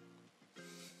 So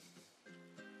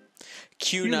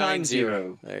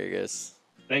Q90. There you go.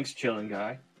 Thanks, chilling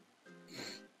guy.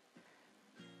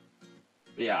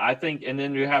 But yeah, I think, and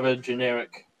then you have a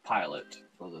generic pilot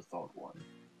for the third one,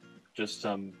 just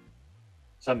some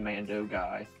Mando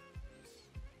guy.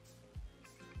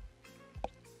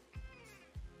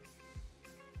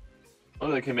 Or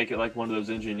they can make it like one of those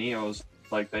engineers,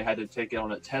 like they had to take it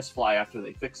on a test fly after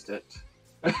they fixed it.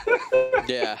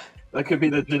 Yeah. That could be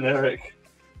the generic.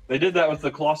 They did that with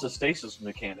the Colossus Stasis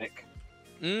mechanic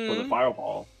for the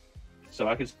Fireball. So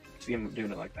I could see him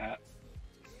doing it like that.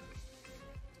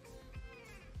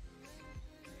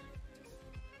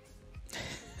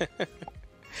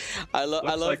 I love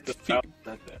like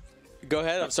Go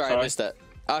ahead. I'm sorry, I missed that.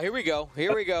 Oh, here we go.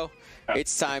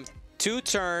 It's time to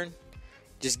turn.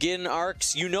 Just get in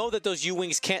arcs. You know that those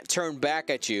U-Wings can't turn back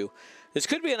at you. This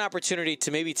could be an opportunity to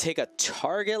maybe take a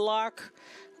target lock,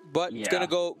 but it's gonna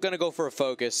go for a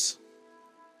focus.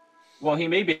 Well, he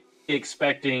may be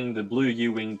expecting the blue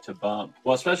U-Wing to bump.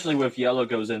 Well, especially if yellow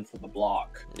goes in for the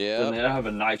block. Yeah. Then they'll have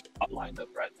a nice shot lined up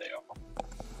right there.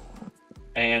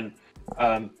 And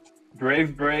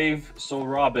Brave Soul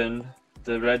Robin,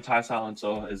 the red TIE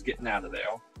silencer, is getting out of there.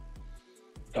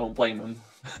 Don't blame him.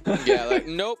 Yeah, like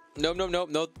nope,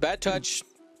 bad touch.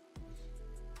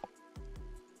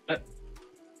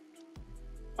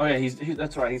 Oh yeah,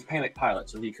 that's right. He's panic pilot,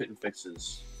 so he couldn't fix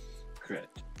his crit.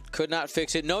 Could not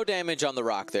fix it. No damage on the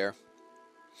rock there.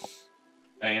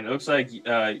 And it looks like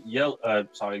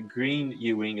green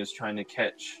U-Wing is trying to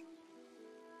catch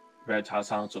red TIE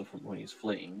silencer from when he's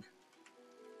fleeing.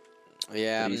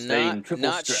 Yeah, I'm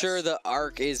not sure the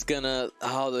arc is gonna.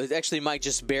 Oh, it actually might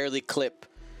just barely clip.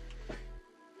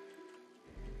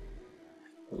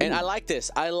 And I like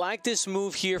this. I like this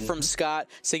move here from Scott,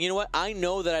 saying, you know what? I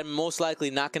know that I'm most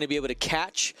likely not going to be able to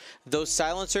catch those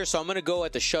silencers, so I'm going to go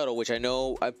at the shuttle, which I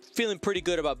know I'm feeling pretty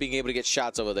good about being able to get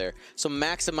shots over there. So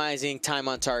maximizing time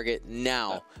on target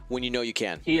now when you know you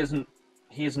can. He is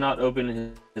not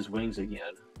opening his wings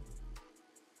again.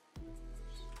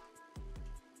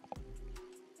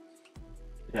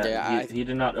 Yeah, he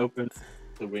did not open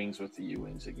the wings with the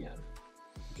U-Wings again,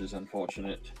 which is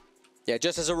unfortunate. Yeah,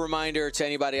 just as a reminder to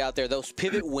anybody out there, those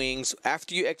pivot wings,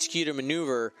 after you execute a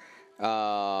maneuver,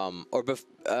 it's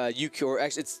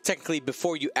technically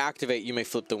before you activate, you may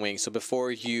flip the wings. So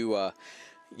before you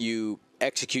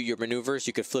execute your maneuvers,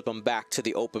 you could flip them back to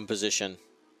the open position.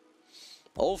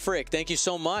 Old Frick, thank you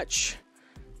so much.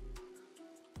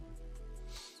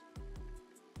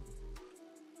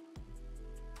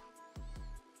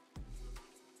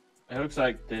 It looks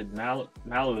like the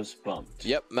Malus bumped.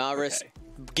 Yep, Malrus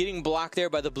getting blocked there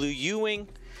by the blue U-Wing,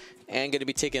 and going to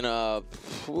be taking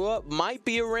what might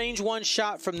be a range one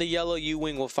shot from the yellow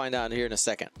U-Wing. We'll find out here in a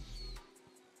second.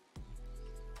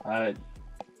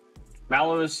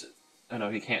 Malus, oh no,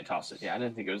 he can't toss it. Yeah, I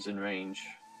didn't think it was in range.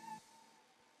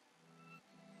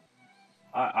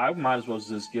 I might as well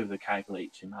just give the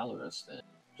calculate to Malus then,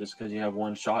 just because you have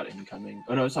one shot incoming.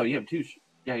 Oh no, sorry, you have two.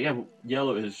 Yeah, you have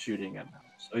yellow is shooting at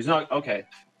Malus. So he's not okay.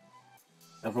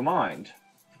 Never mind.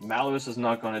 Malus is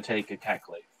not going to take a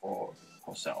calculate for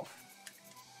herself.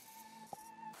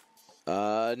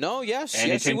 No, yes,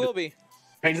 and he will be.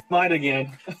 Change his mind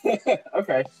again.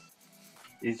 Okay.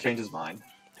 He's changed his mind.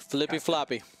 Flippy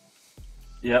floppy.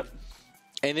 Yep.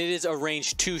 And it is a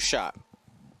range 2 shot.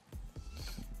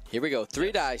 Here we go.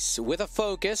 3 dice with a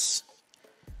focus.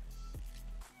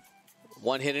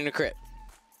 1 hit and a crit.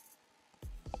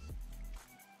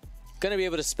 Gonna be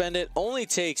able to spend it. Only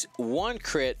takes 1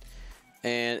 crit,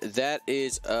 and that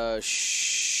is a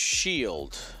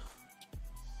shield.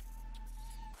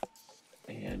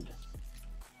 And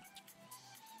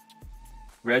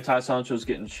Red Tie Sancho's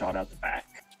getting shot out the back.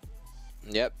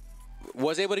 Yep.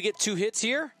 Was able to get 2 hits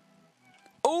here.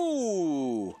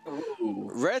 Ooh.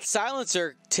 Red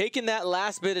Silencer taking that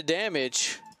last bit of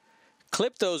damage.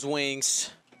 Clip those wings.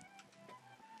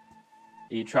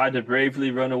 He tried to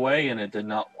bravely run away, and it did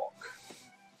not work.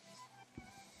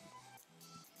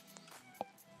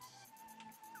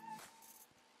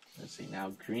 Let's see,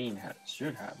 now green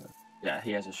should have it. Yeah,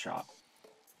 he has a shot.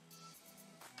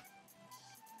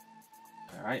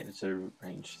 Alright, it's a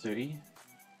range 3.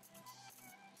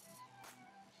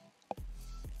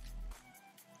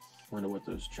 Wonder what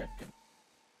those checking.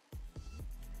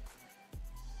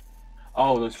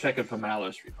 Oh, those checking for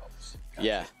Malice revolts. Gotcha.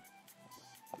 Yeah.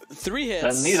 3 hits.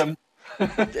 Doesn't need them.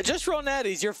 Just roll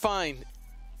natties, you're fine.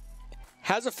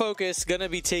 Has a focus, gonna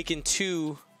be taking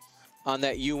 2 on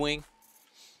that U-wing.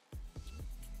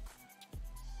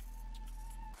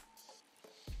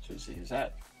 So see, is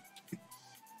that?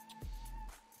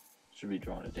 Should be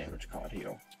drawing a damage card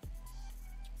here.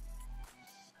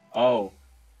 Oh.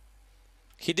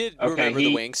 He did remember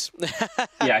the wings.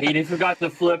 Yeah, he forgot to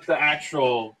flip the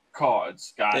actual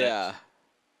cards. Got it. Yeah.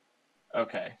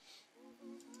 Okay.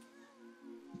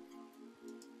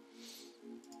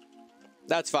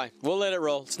 That's fine. We'll let it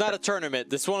roll. It's not a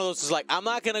tournament. This one of those is like, I'm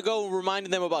not going to go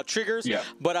reminding them about triggers,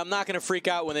 but I'm not going to freak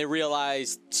out when they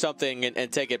realize something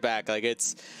and take it back. Like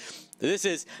this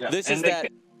is that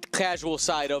casual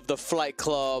side of the Flight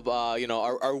Club, you know,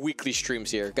 our weekly streams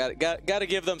here. Got to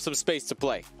give them some space to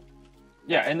play.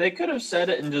 Yeah, and they could have said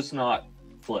it and just not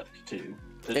flipped too.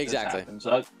 Exactly.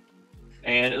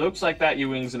 And it looks like that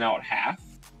U-wing's now at half.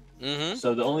 Mm-hmm.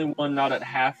 So the only one not at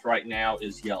half right now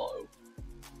is yellow.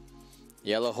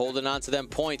 Yellow holding on to them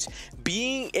points.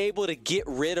 Being able to get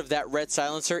rid of that red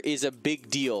silencer is a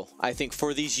big deal, I think,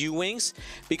 for these U-wings,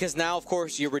 because now, of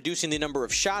course, you're reducing the number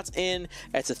of shots in.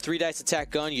 It's a 3 dice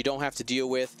attack gun you don't have to deal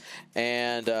with,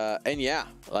 and yeah,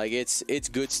 like it's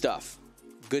good stuff.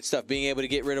 Good stuff. Being able to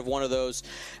get rid of one of those.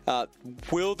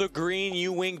 Will the green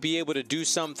U-wing be able to do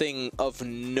something of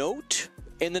note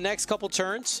in the next couple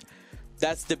turns?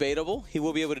 That's debatable. He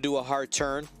will be able to do a hard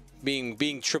turn.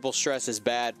 Being triple stress is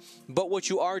bad, but what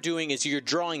you are doing is you're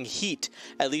drawing heat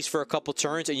at least for a couple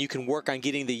turns, and you can work on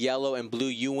getting the yellow and blue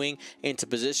U-wing into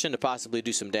position to possibly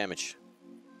do some damage.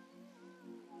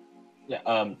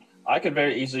 Yeah, I could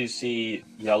very easily see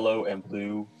yellow and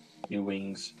blue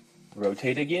U-wings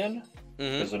rotate again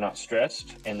because they're not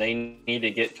stressed, and they need to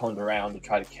get turned around to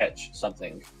try to catch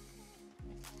something.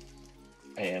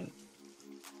 And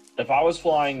if I was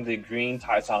flying the green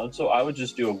TIE Silencer, I would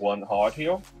just do a 1 hard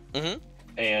here.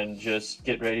 And just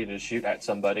get ready to shoot at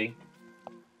somebody,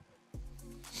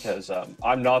 because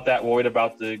I'm not that worried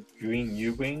about the green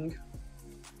U-wing,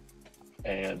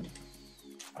 and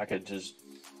I could just,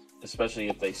 especially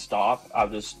if they stop, I'll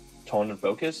just turn and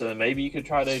focus, and then maybe you could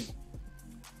try to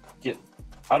get.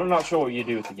 I'm not sure what you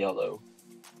do with the yellow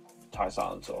TIE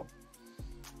Silencer,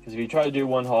 because if you try to do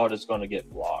 1 hard, it's going to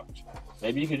get blocked.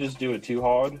 Maybe you could just do a 2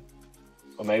 hard,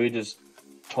 or maybe just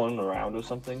turn around or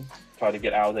something. Try to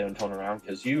get out of there and turn around,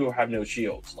 because you have no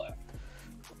shields left.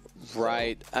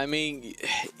 Right. I mean,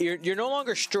 you're no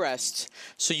longer stressed,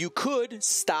 so you could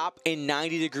stop in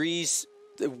 90 degrees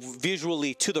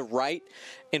visually to the right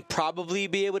and probably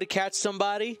be able to catch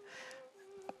somebody.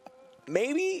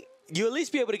 Maybe you at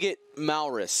least be able to get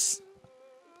Malrus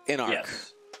in arc.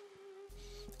 Yes.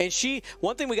 And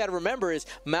one thing we got to remember is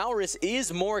Malrus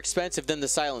is more expensive than the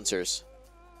silencers.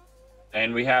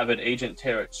 And we have an Agent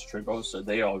Terrex trigger, so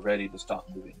they are ready to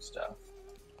start moving stuff.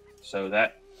 So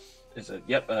that is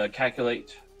a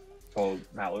calculate for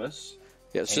Malrus.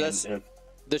 Yeah, so that's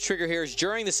the trigger here is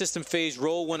during the system phase,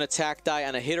 roll 1 attack die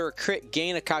on a hit or a crit,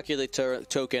 gain a calculate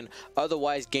token,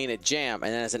 otherwise gain a jam.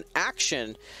 And then as an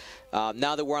action,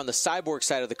 now that we're on the cyborg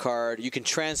side of the card, you can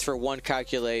transfer 1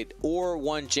 calculate or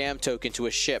 1 jam token to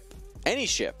a ship, any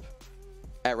ship,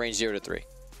 at range 0 to 3.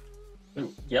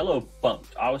 Ooh, yellow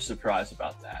bumped. I was surprised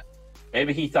about that.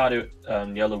 Maybe he thought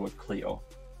yellow would clear,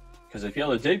 because if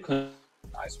yellow did clear,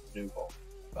 nice maneuver.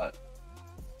 But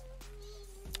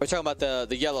we're talking about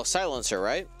the yellow silencer,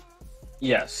 right?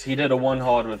 yes, he did a 1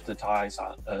 hard with the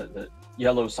the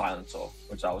yellow silencer,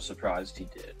 which I was surprised he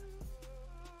did.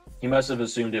 He must have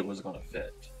assumed it was going to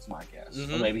fit. That's my guess.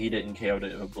 Or maybe he didn't care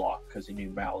that it would block because he knew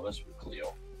Malrus would clear,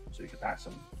 so he could pass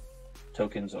some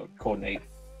tokens or coordinate,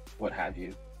 what have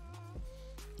you.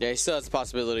 Yeah, he still has the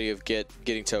possibility of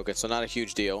getting tokens, so not a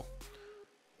huge deal.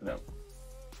 No.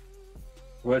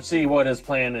 Let's see what his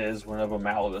plan is whenever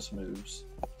Malivus moves.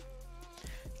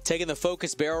 Taking the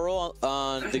focus barrel roll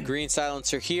on the green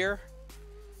silencer here.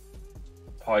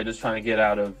 Probably just trying to get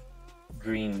out of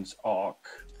Green's arc.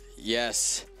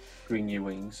 Yes. Green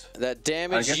U-Wings. That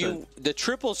damage, the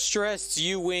triple stressed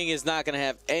U-Wing is not going to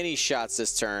have any shots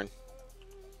this turn.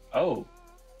 Oh.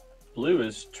 Blue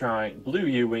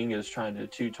U-Wing is trying to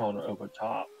two-tone over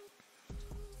top.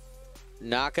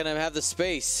 Not going to have the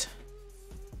space.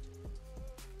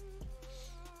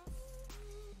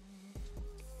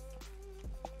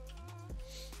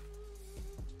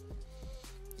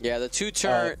 Yeah, the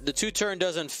two-turn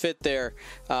doesn't fit there.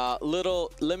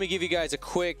 Let me give you guys a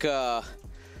quick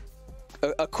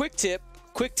quick tip.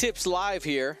 Quick tips live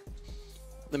here.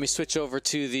 Let me switch over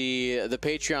to the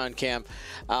Patreon cam.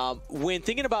 When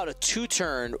thinking about a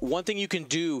two-turn, one thing you can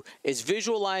do is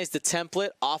visualize the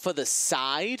template off of the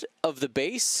side of the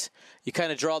base. You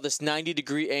kind of draw this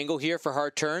 90-degree angle here for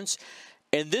hard turns.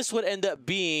 And this would end up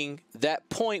being, that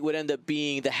point would end up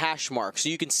being the hash mark. So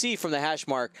you can see from the hash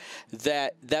mark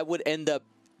that would end up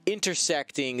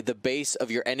intersecting the base of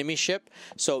your enemy ship,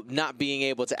 so not being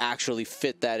able to actually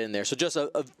fit that in there. So just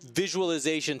a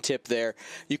visualization tip there.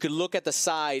 You could look at the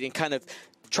side and kind of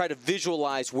try to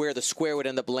visualize where the square would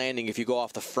end up landing if you go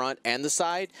off the front and the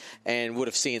side, and would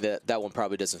have seen that that one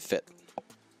probably doesn't fit.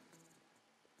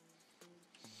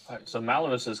 All right, so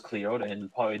Malivus is cleared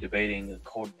and probably debating the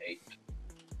coordinate.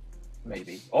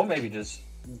 Maybe. Or maybe just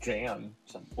jam.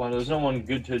 Well, there's no one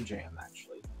good to jam,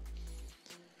 actually.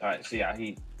 Alright, so yeah,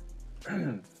 he...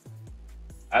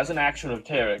 as an action of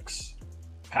Terex,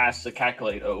 passed the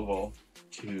Calculate over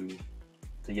to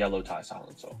the yellow TIE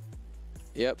Silencer.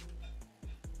 Yep.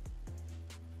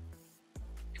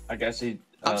 I guess he...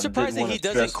 I'm surprised that he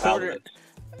doesn't coordinate...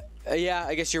 yeah,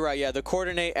 I guess you're right. Yeah, the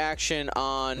coordinate action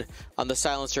on the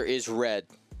Silencer is red.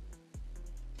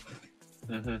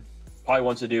 Mm-hmm. Probably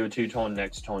wants to do a two-tone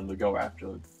next turn to go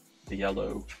after the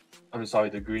yellow. I'm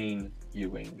sorry, the green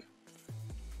U-Wing.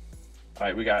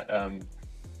 Alright, we got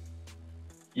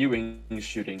U-Wing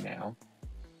shooting now.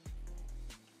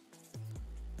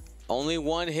 Only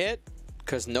one hit,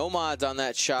 because no mods on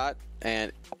that shot,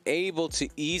 and able to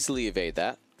easily evade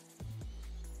that.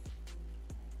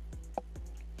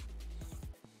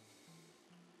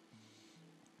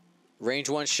 Range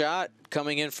 1 shot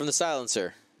coming in from the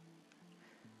Silencer.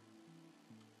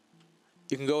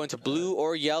 You can go into blue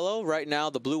or yellow. Right now,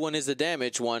 the blue one is the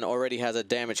damage one. Already has a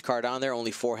damage card on there.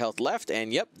 Only 4 health left.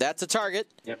 And, yep, that's a target.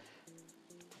 Yep.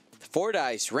 4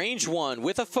 dice. Range 1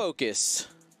 with a focus.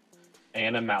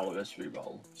 And a Malivus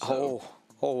reroll. So.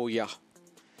 Oh, yeah.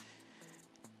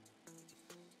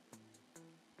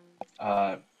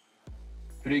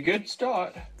 Pretty good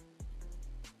start.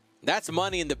 That's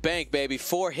money in the bank, baby.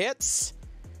 4 hits.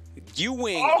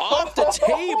 U-Wing off the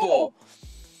table.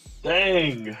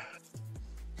 Dang.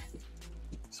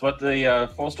 It's what the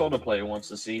first order player wants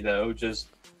to see, though. Just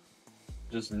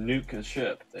nuke a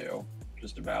ship there.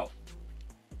 Just about.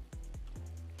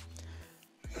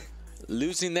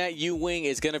 Losing that U-Wing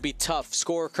is going to be tough.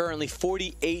 Score currently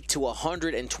 48 to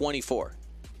 124.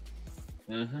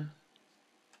 Mm-hmm.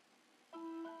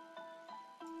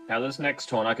 Now this next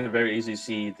turn, I can very easily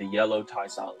see the yellow TIE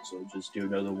Silencer just do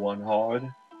another 1 hard.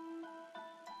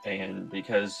 And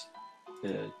because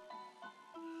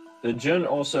the Jun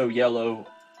also yellow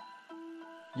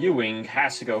U-Wing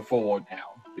has to go forward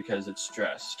now because it's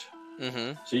stressed.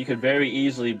 Mm-hmm. So you could very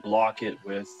easily block it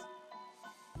with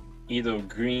either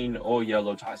green or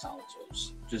yellow TIE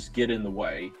Silencers. Just get in the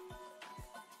way.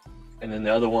 And then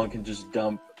the other one can just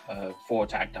dump 4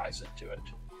 attack dice into it.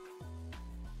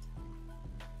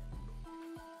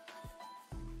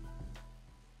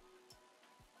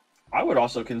 I would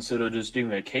also consider just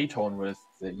doing a K-turn with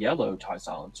the yellow TIE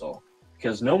Silencer,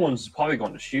 because no one's probably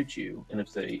going to shoot you, and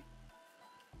if they...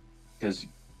 Because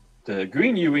the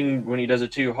green U-Wing, when he does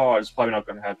it too hard, is probably not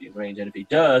going to have you in range, and if he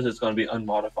does, it's going to be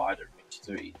unmodified at range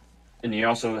 3. And you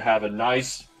also have a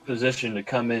nice position to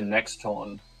come in next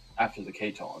turn after the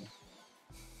K-turn.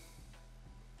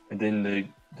 And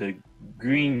then the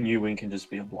green U-Wing can just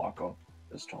be a blocker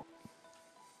this turn.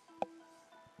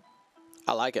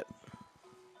 I like it.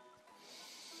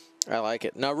 I like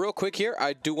it. Now, real quick here,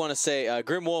 I do want to say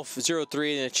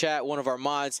Grimwolf03 in the chat, one of our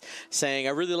mods, saying,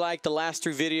 I really like the last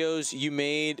 3 videos you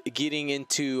made getting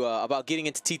into about getting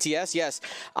into TTS. Yes,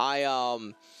 I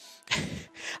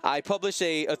published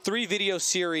a 3-video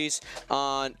series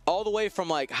on all the way from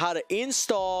like how to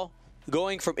install,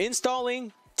 going from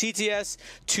installing TTS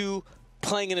to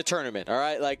playing in a tournament, all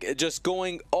right? Like, just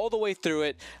going all the way through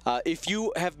it. If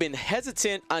you have been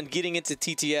hesitant on getting into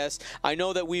TTS, I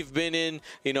know that we've been in,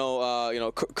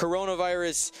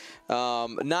 coronavirus,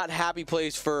 not happy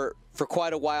place for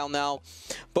quite a while now.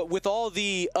 But with all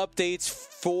the updates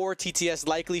for TTS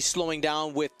likely slowing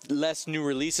down with less new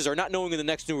releases, or not knowing when the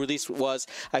next new release was,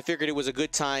 I figured it was a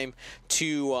good time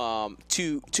to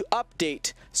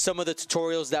update some of the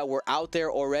tutorials that were out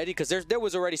there already, because there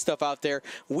was already stuff out there.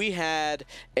 We had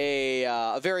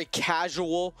a very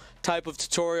casual type of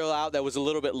tutorial out that was a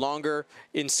little bit longer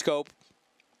in scope.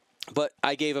 But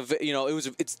I gave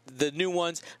it's the new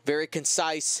ones, very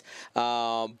concise,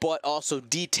 but also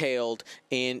detailed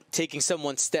in taking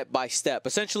someone step by step.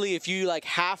 Essentially, if you like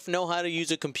half know how to use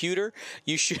a computer,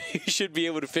 you should be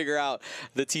able to figure out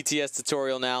the TTS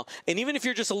tutorial now. And even if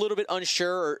you're just a little bit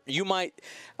unsure, or you might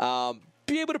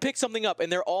be able to pick something up, and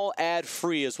they're all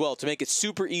ad-free as well to make it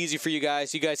super easy for you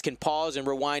guys. You guys can pause and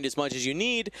rewind as much as you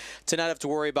need to not have to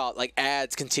worry about like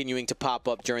ads continuing to pop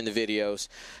up during the videos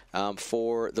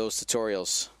for those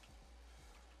tutorials.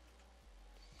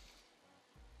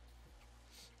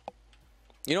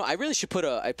 You know, I really should put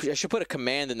I should put a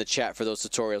command in the chat for those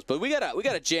tutorials, but we got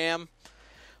a jam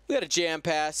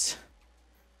pass.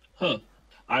 Huh.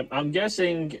 I'm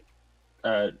guessing he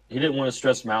didn't want to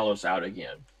stress Malus out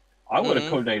again. I would have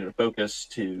coordinated a focus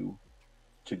to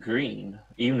green,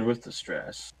 even with the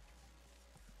stress.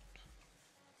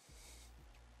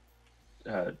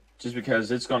 Just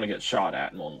because it's going to get shot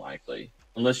at, more than likely.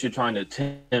 Unless you're trying to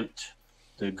tempt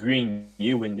the green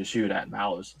U-wing to shoot at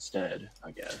Malus instead,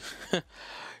 I guess.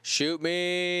 Shoot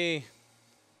me!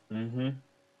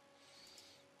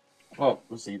 Well,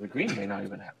 let's see, the green may not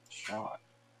even have a shot.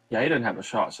 Yeah, he doesn't have a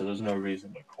shot, so there's no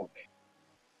reason to coordinate.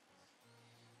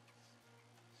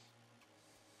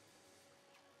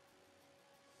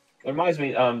 It reminds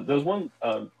me, there was one,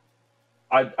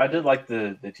 I did like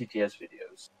the TTS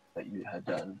videos that you had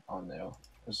done on there,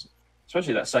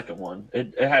 especially that second one.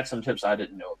 It had some tips I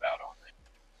didn't know about on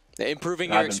there.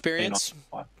 Improving your experience?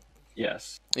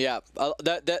 Yes. Yeah,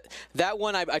 that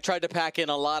one I tried to pack in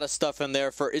a lot of stuff in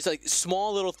there it's like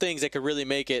small little things that could really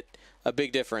make it a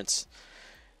big difference.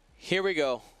 Here we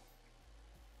go.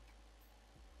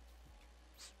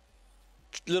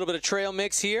 A little bit of trail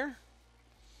mix here.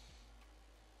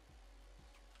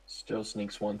 Still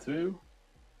sneaks one through.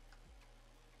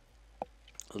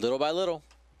 Little by little.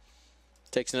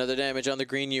 Takes another damage on the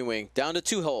green U-wing. Down to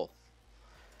 2-hole.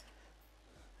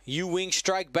 U-wing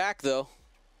strike back, though.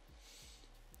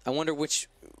 I wonder which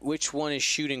one is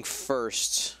shooting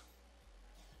first.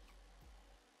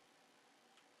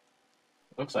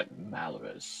 Looks like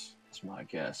Malus. That's my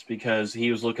guess. Because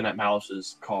he was looking at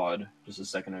Malus's card just a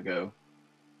second ago.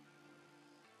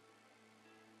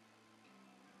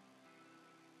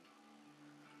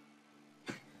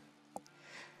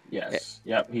 Yes.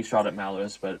 Yep, he shot at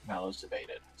Malus, but Malus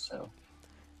evaded, so.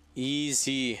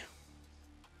 Easy.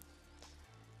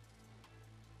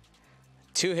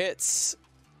 2 hits.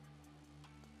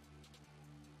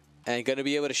 And going to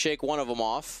be able to shake one of them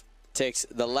off. Takes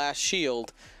the last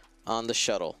shield on the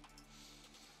shuttle.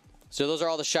 So those are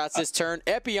all the shots this turn.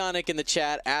 Epionic in the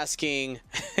chat asking,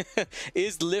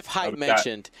 is lift height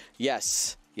mentioned?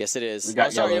 Yes. Yes, it is. Oh,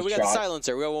 sorry, we got the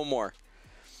silencer. We got one more.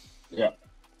 Yep.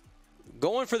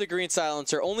 Going for the green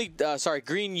silencer. Only,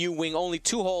 green U-wing. Only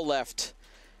 2-hole left.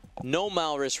 No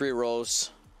Malrus rerolls.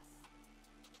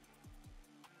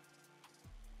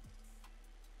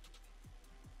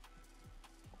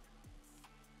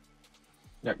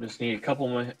 Yep, just need a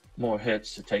couple more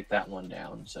hits to take that one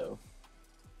down. So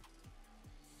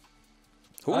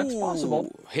that's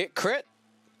possible. Hit crit.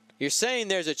 You're saying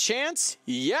there's a chance?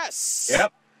 Yes.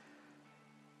 Yep.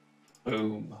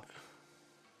 Boom.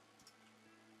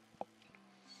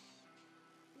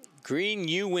 Green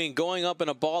U-wing going up in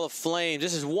a ball of flames.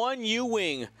 This is one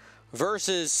U-wing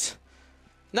versus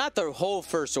not the whole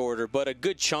first order, but a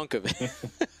good chunk of it.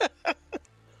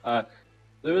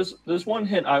 There's one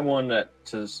hint I wanted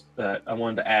to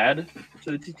add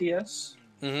to the TTS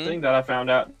thing that I found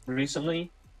out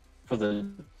recently for the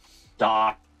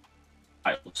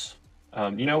dials.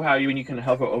 You know how when you can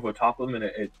hover over top of them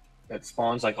and it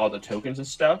spawns like all the tokens and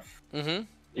stuff? Mm-hmm.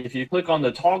 If you click on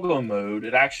the toggle mode,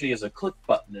 it actually is a click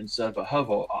button instead of a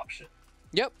hover option.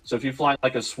 Yep. So if you fly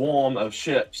like a swarm of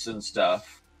ships and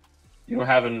stuff, you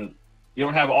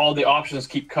don't have all the options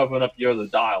keep covering up your other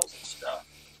dials and stuff.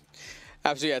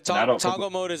 Absolutely, yeah.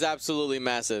 Toggle mode is absolutely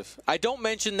massive. I don't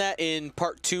mention that in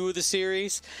part 2 of the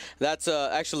series. That's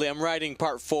actually I'm writing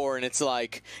part 4, and it's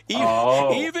like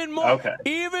even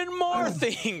more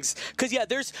things. Cause yeah,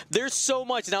 there's so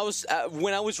much. And I was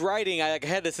when I was writing, I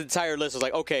had this entire list. I was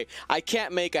like, okay, I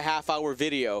can't make a half-hour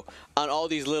video on all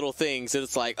these little things. And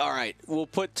it's like, all right, we'll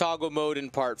put toggle mode in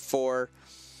part 4.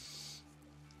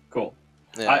 Cool.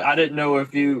 Yeah. I didn't know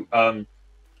if you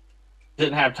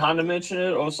didn't have time to mention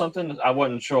it or something. I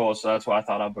wasn't sure, so that's why I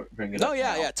thought I'd bring it up. No,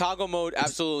 yeah. Toggle mode,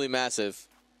 absolutely massive.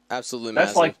 Absolutely massive.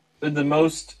 That's like the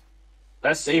most.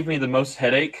 That saved me the most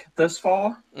headache thus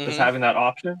far, is having that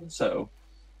option. So,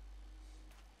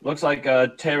 looks like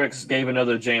Terex gave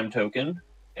another jam token,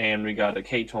 and we got a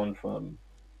K-tone from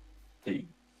the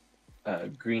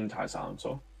green tie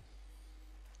silencer.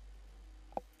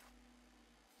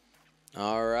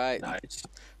 All right. Nice.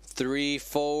 2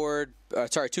 forward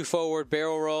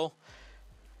barrel roll.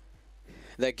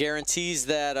 That guarantees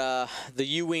that the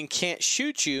U-wing can't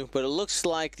shoot you, but it looks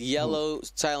like the yellow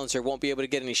silencer won't be able to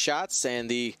get any shots, and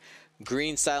the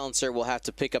green silencer will have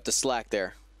to pick up the slack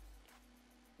there.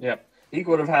 Yep. He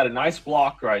would have had a nice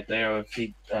block right there if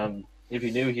he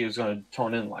knew he was going to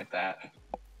turn in like that.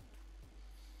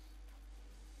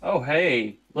 Oh,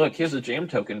 hey, look, here's a jam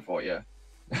token for you.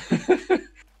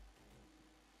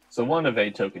 So one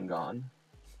evade token gone.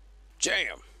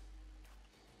 Jam.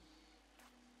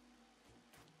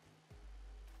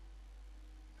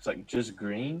 It's like just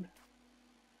green.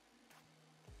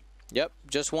 Yep,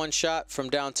 just one shot from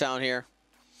downtown here.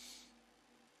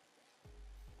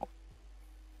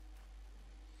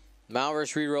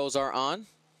 Malrus rerolls are on.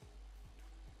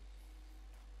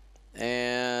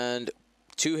 And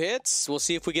 2 hits. We'll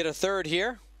see if we get a third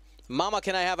here. Mama,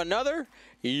 can I have another?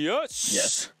 Yes.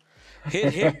 Yes.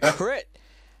 Hit, crit.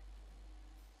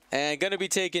 And going to be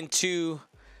taking two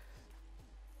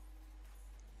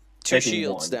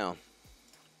shields down.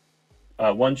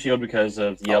 1 shield because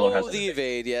of yellow has the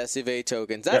evade. Yes, evade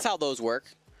tokens. That's how those work.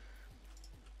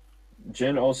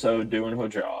 Jen also doing her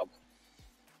job.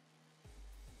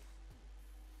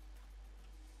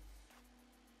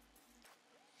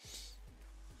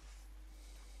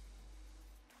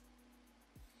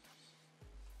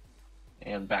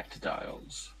 And back to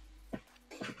dials.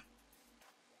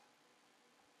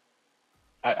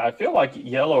 I feel like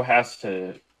yellow has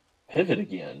to pivot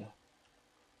again.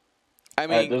 I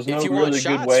mean, there's no if you really want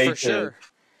shots, good way for sure.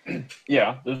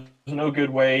 Yeah, there's no good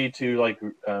way to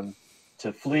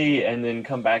to flee and then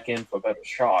come back in for a better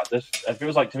shot. It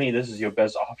feels like to me this is your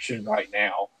best option right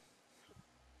now.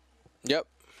 Yep.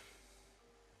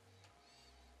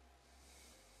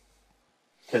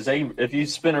 Because if you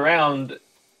spin around,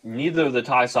 neither of the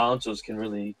tie silencers can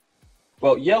really.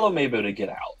 Well, yellow may be able to get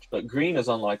out, but green is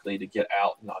unlikely to get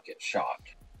out and not get shot.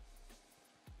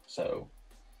 So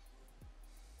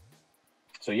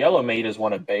yellow may just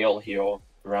want to bail here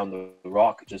around the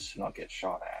rock just to not get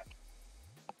shot at.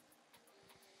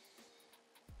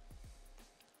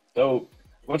 So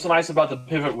what's nice about the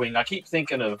pivot wing, I keep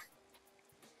thinking of,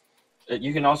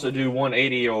 you can also do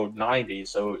 180 or 90.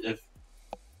 So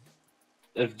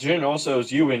if Jin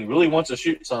Oso's U-wing really wants to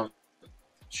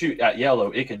shoot at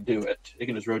yellow, it can do it. It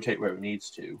can just rotate where it needs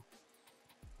to.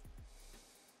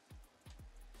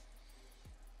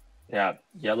 Yeah,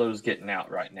 yellow's getting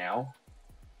out right now.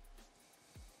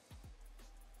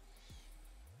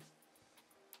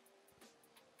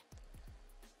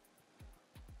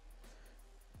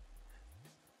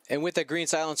 And with that green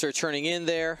silencer turning in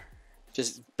there,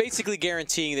 just basically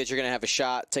guaranteeing that you're going to have a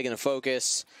shot, taking a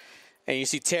focus. And you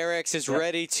see Terex is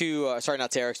ready to, sorry,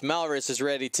 not Terex, Malrus is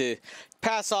ready to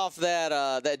pass off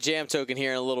that that jam token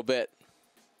here in a little bit.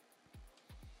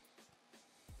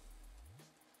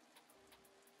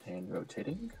 And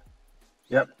rotating.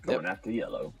 Yep, going after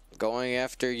yellow. Going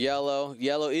after yellow.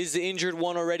 Yellow is the injured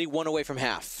one already, 1 away from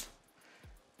half.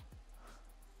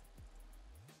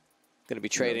 Going to be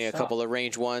trading a couple of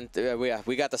range 1.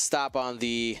 We got the stop on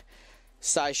the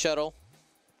Psy shuttle.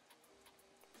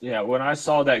 Yeah, when I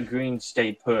saw that green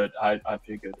stay put, I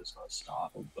figured it's going to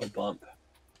stop a bump.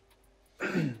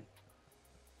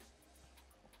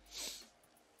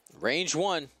 Range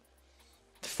 1.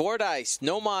 4 dice.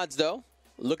 No mods, though.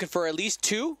 Looking for at least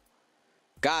 2.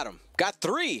 Got him. Got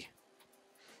 3.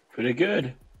 Pretty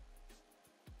good.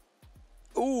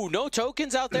 Ooh, no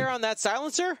tokens out there on that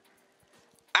silencer?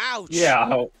 Ouch.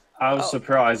 Yeah, I was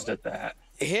surprised at that.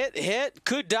 Hit.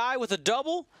 Could die with a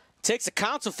double. Takes a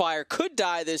council fire. Could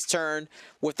die this turn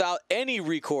without any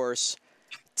recourse.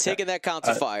 Taking that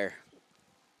council fire.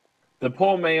 The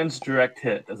poor man's direct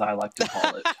hit, as I like to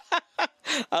call it.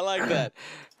 I like that.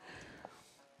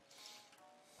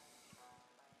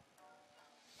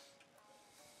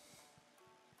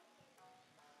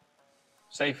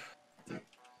 Safe.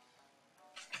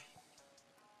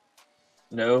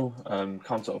 No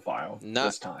console file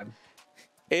this time.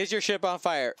 Is your ship on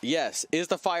fire? Yes. Is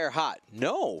the fire hot?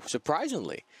 No,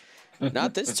 surprisingly.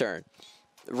 Not this turn.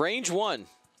 Range 1.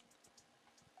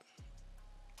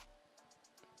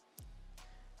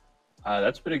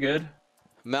 That's pretty good.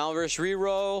 Malrus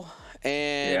reroll,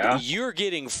 and Yeah. you're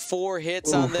getting 4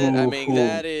 hits on that. I mean,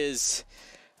 that's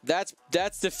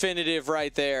definitive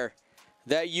right there.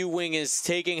 That U-wing is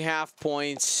taking half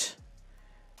points.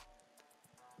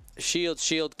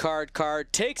 Shield,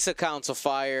 card, takes a council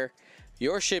fire.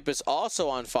 Your ship is also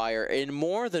on fire in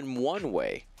more than one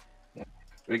way.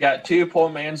 We got 2 poor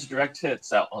man's direct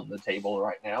hits out on the table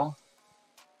right now.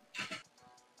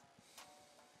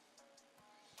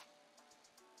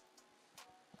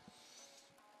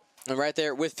 And right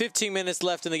there, with 15 minutes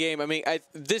left in the game, I mean,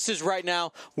 this is right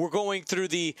now, we're going through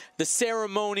the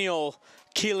ceremonial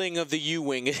killing of the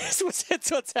U-wing. It's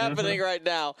what's happening right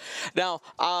now. Now,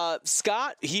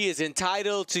 Scott, he is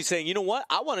entitled to saying, you know what,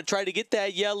 I want to try to get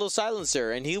that yellow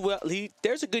silencer, and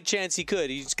there's a good chance he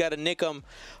could. He's got to nick him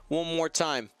one more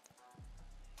time.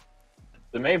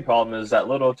 The main problem is that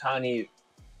little tiny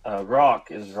rock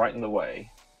is right in the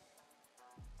way.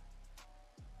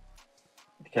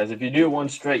 Because if you do one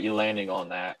straight, you're landing on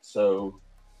that. So,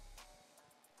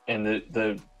 and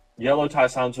the yellow tie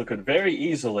silencer could very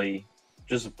easily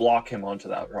just block him onto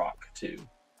that rock too.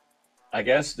 I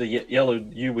guess the yellow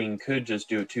U-wing could just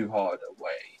do it too hard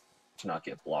away to not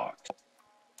get blocked.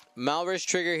 Malrus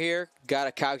trigger here, got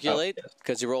to calculate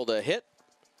because he rolled a hit.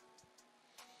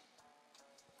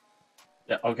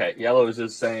 Yeah. Okay. Yellow is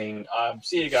just saying,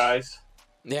 "See you guys."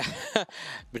 Yeah,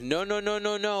 but no.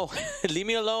 Leave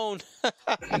me alone.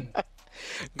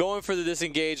 Going for the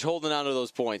disengage, holding on to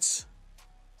those points.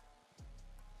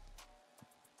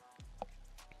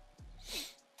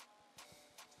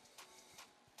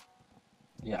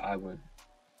 Yeah, I would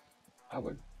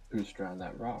boost around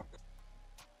that rock.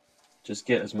 Just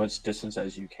get as much distance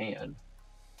as you can.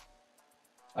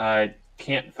 I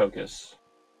can't focus.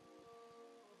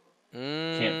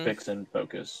 Can't fix and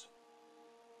focus.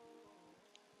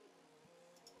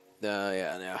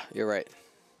 Yeah, you're right.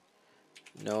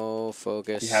 No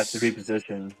focus. You have to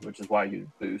reposition, which is why you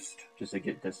boost, just to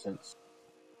get distance.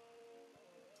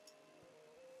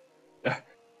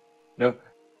 No.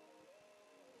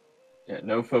 Yeah,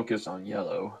 no focus on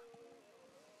yellow.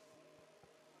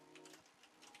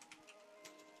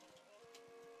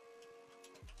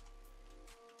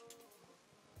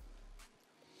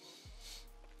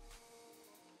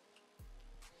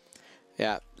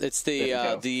 Yeah, it's the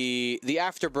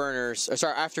afterburners.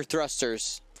 Sorry, after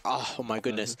thrusters. Oh my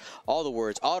goodness, all the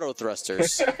words. Auto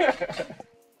thrusters.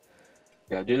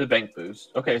 Yeah, do the bank boost.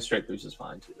 Okay, straight boost is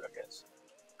fine too, I guess.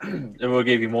 It will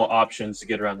give you more options to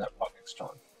get around that rock next turn.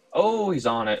 Oh, he's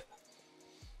on it.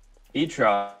 He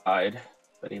tried,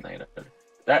 but he landed.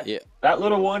 That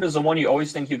little one is the one you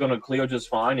always think you're going to clear just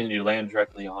fine, and you land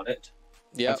directly on it.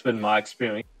 Yeah, that's been my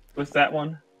experience with that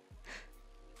one.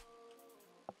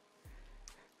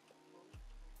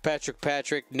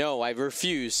 Patrick, no, I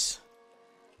refuse.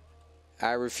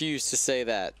 I refuse to say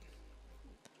that.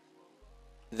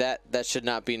 That should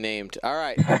not be named. All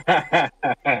right.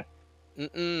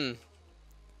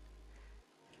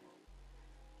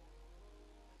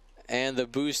 And the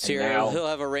boost here, he'll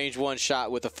have a range 1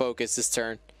 shot with a focus this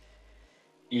turn.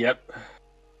 Yep.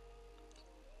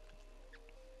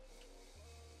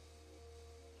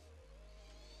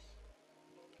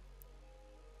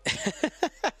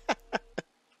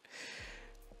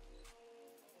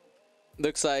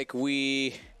 Looks like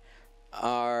we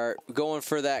are going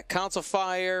for that council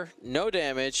fire. No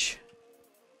damage.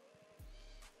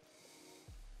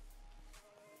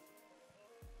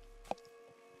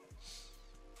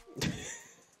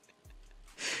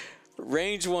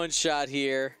 Range 1 shot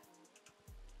here.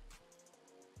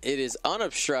 It is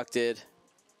unobstructed.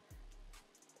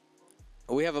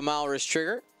 We have a Malrus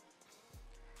trigger.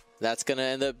 That's going to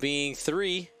end up being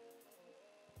 3.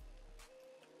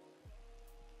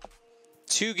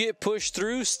 2 get pushed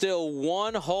through, still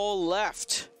 1 hole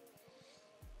left.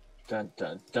 Dun,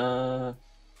 dun, dun.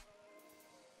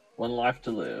 1 life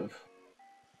to live.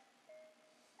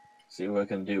 See what I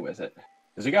can do with it.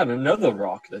 Because we got another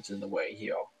rock that's in the way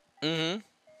here.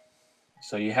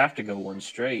 So you have to go 1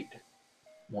 straight,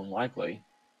 more likely.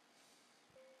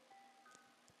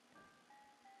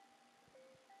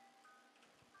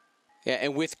 Yeah,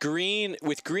 and with green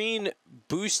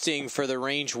boosting for the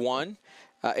range 1,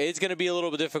 it's going to be a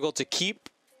little bit difficult to keep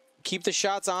the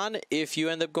shots on if you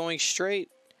end up going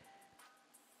straight.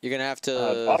 You're going to have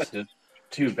to...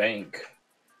 2 bank.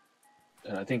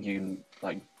 And I think you can,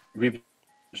 like,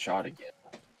 a shot again.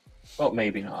 Well,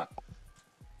 maybe not.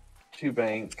 Two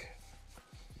bank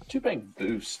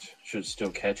boost should still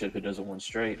catch it if it does a one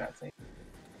straight, I think.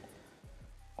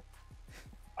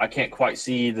 I can't quite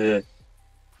see the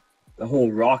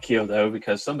whole rock here though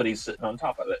because somebody's sitting on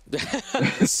top of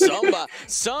it.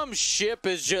 Some ship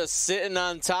is just sitting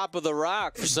on top of the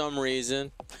rock for some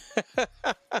reason.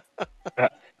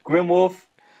 Grimwolf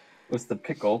with the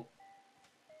pickle.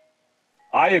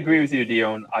 I agree with you,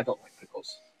 Dion. I don't like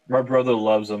pickles. My brother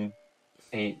loves them.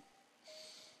 He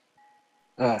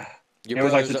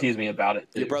always likes to tease me about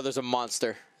it, too. Your brother's a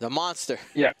monster. The monster.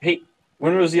 Yeah,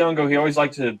 when he was younger, he always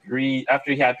liked to breathe.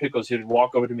 After he had pickles, he'd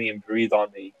walk over to me and breathe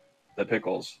on me, the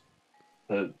pickles.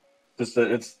 It was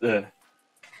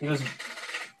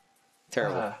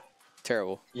terrible.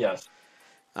 Terrible. Yes.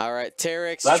 All right,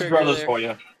 Terex. That's brothers there. for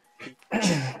you.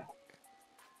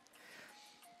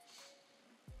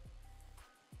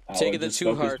 Taking the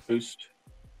too hard. Boost.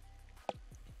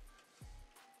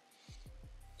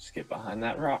 Just get behind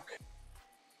that rock.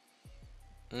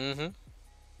 Mm-hmm.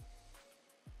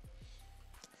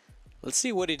 Let's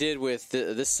see what he did with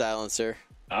this silencer.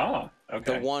 Oh,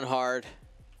 okay. The one hard.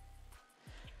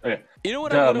 Okay. You know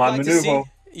what I would have liked to see?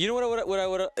 You know what I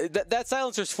would have that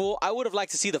silencer's full. I would have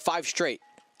liked to see the 5 straight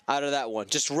out of that one.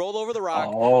 Just roll over the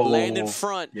rock, land in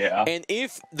front. Yeah. And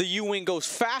if the U-wing goes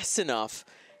fast enough,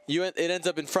 it ends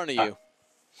up in front of you.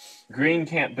 Green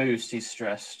can't boost. He's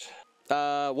stressed.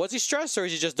 Was he stressed or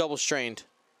is he just double strained?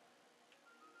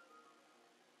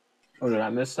 Oh, did I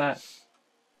miss that?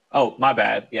 Oh, my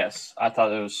bad. Yes, I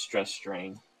thought it was stress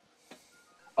strain.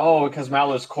 Oh, because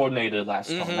Malice coordinated last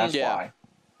time. That's why.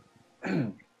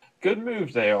 Good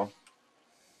move there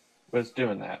with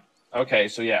doing that. Okay,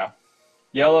 so yeah.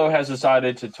 Yellow has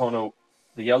decided to turn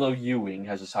the yellow U-wing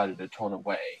has decided to turn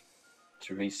away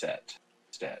to reset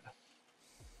instead.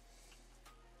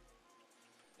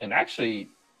 And actually,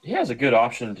 he has a good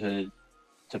option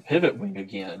to pivot wing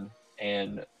again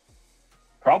and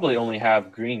probably only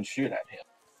have green shoot at him.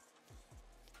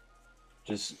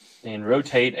 And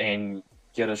rotate and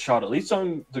get a shot at least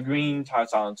on the green TIE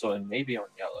silencer and maybe on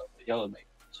yellow. The yellow may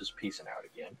just piecing out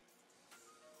again.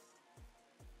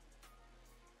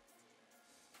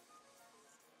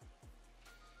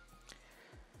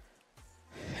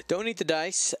 Don't eat the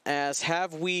dice. As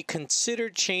have we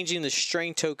considered changing the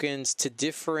strain tokens to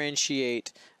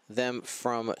differentiate them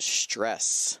from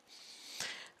stress?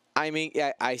 I mean,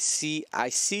 I see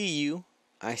you.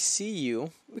 I see you.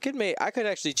 I could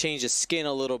actually change the skin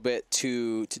a little bit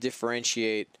to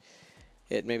differentiate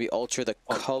it. Maybe alter the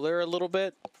color a little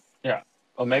bit. Yeah,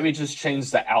 or maybe just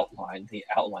change the outline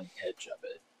edge of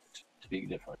it to be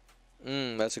different.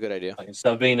 That's a good idea. Like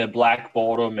instead of being a black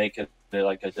border, make it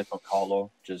like a different color.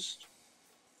 Just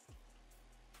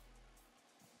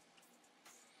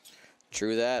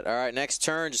true that. All right, next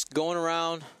turn, just going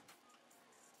around.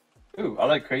 Ooh, I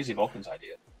like Crazy Vulcan's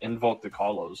idea. Invoke the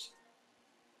colors.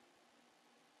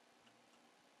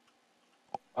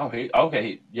 Oh,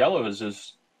 okay. Yellow is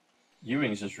just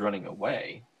Ewing's just running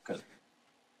away because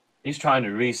he's trying to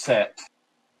reset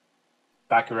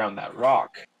back around that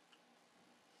rock.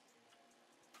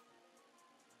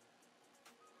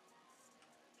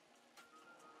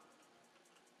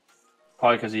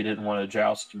 Probably because he didn't want to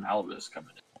joust Malvis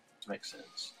coming in. Which makes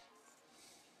sense.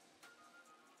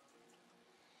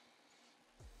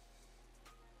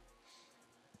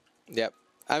 Yep.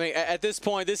 I mean, at this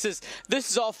point, this is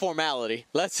all formality.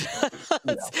 Let's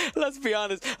be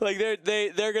honest. Like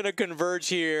they're gonna converge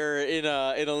here in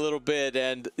a little bit,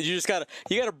 and you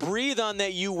gotta breathe on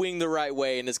that U-wing the right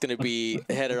way, and it's gonna be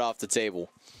headed off the table.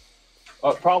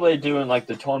 Probably doing like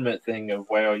the tournament thing of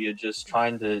where you're just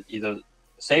trying to either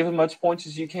save as much points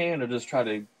as you can, or just try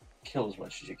to kill as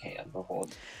much as you can before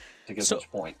to get those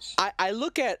points. I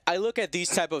look at these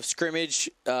type of scrimmage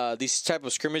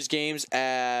games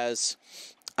as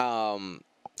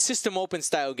system open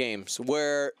style games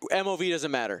where MOV doesn't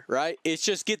matter, right? It's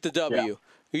just get the W. Yeah.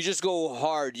 You just go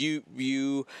hard.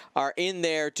 You are in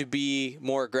there to be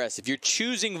more aggressive. You're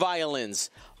choosing violins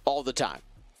all the time.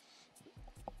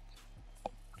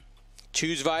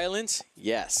 Choose violins?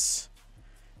 Yes.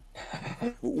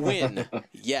 Win?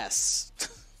 Yes.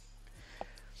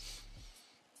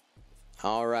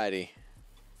 Alrighty.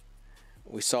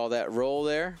 We saw that roll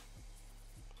there.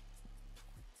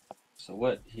 So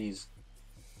what is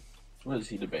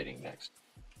he debating next?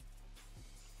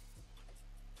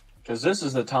 Because this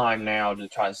is the time now to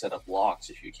try to set up locks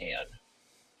if you can.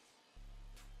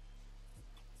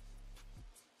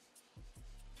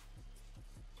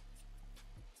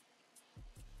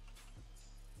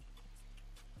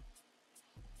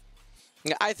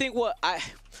 I think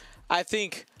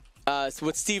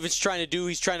what Steven's trying to do,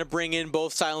 he's trying to bring in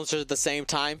both silencers at the same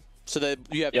time so that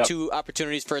you have two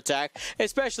opportunities for attack,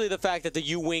 especially the fact that the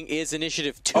U-Wing is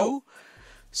initiative 2,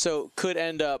 so could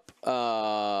end up...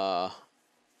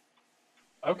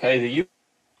 Okay, the U...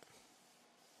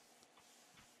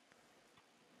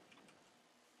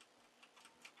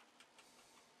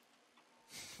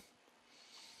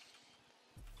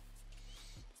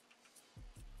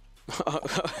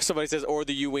 Somebody says, or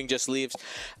the U-Wing just leaves.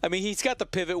 I mean, he's got the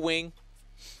pivot wing.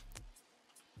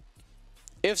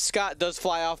 If Scott does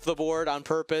fly off the board on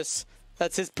purpose,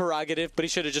 that's his prerogative, but he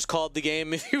should have just called the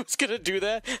game if he was going to do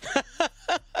that.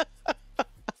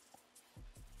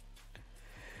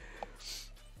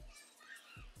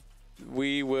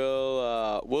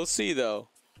 We'll see, though.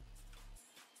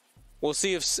 We'll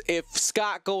see if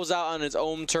Scott goes out on his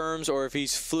own terms or if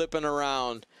he's flipping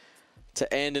around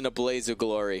to end in a blaze of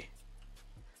glory.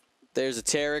 There's a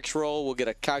Terex roll. We'll get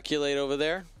a calculate over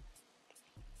there.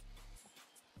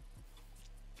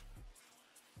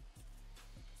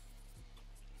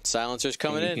 Silencer's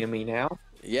coming in. Can you hear me now?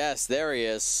 Yes, there he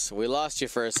is. We lost you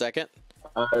for a second.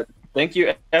 Thank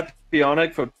you,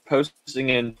 Epionic, for posting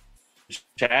in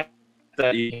chat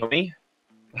that you hear me.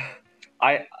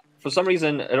 For some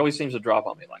reason, it always seems to drop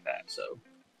on me like that, so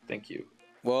thank you.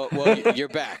 Well, you're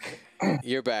back.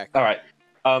 You're back. All right.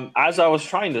 As I was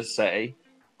trying to say,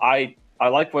 I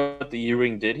like what the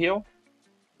U-Wing did here,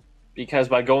 because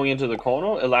by going into the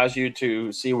corner, it allows you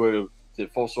to see where the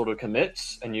Force Order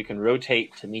commits, and you can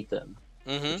rotate to meet them,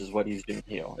 which is what he's doing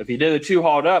here. If he did it too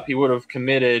hard up, he would have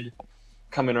committed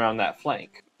coming around that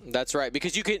flank. That's right,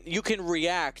 because you can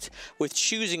react with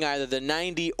choosing either the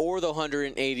 90 or the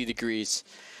 180 degrees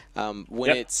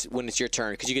when it's your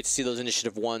turn, because you get to see those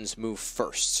initiative 1s move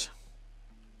first.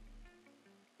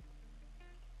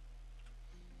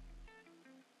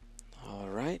 All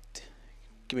right.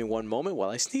 Give me one moment while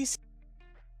I sneeze.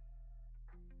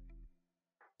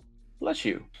 Bless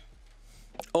you.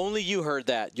 Only you heard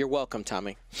that. You're welcome,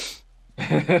 Tommy.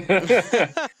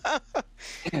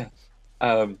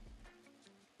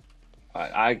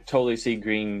 I totally see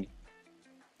green.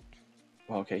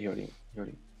 Well, okay, you already. I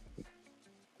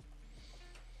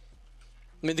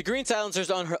mean, the green silencer's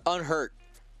unhurt.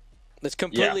 It's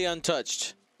completely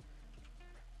untouched.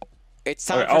 It's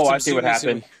time for some I see what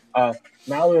happened.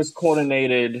 Now there's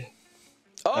coordinated.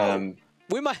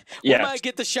 We might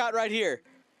get the shot right here.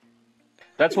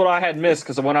 That's what I had missed,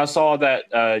 because when I saw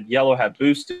that yellow had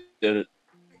boosted it,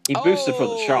 he boosted for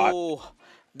the shot.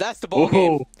 That's the ball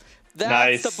game. That's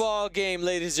nice. the ball game,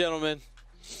 ladies and gentlemen.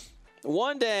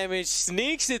 1 damage,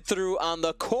 sneaks it through on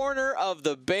the corner of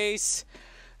the base.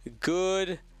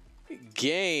 Good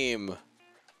game.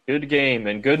 Good game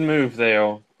and good move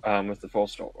there with the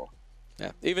Force Order.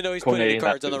 Yeah, even though he's putting the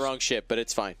cards on the wrong ship, but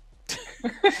it's fine.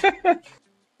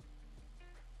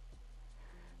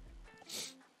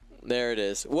 There it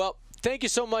is. Well, thank you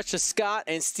so much to Scott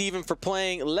and Steven for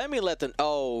playing. Let them...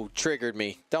 Oh, triggered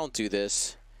me. Don't do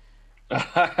this.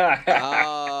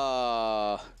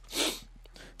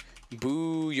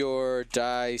 Boo your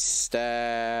dice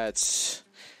stats.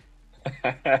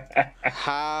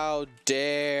 How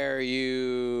dare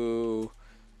you?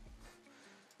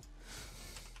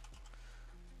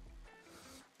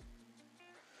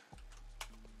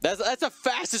 That's the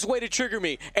fastest way to trigger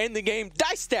me. End the game.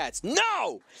 Dice stats.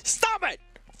 No! Stop it!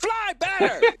 Fly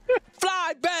better!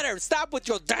 Fly better! Stop with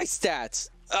your dice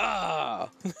stats.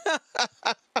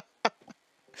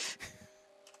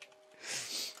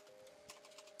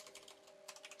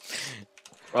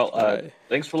 Well,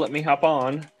 thanks for letting me hop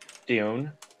on,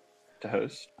 Dion, to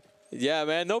host. Yeah,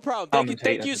 man, no problem.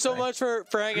 Thank you so much for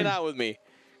hanging out with me.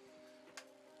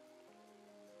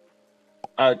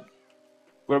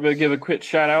 We're going to give a quick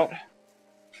shout out.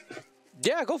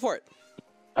 Yeah, go for it.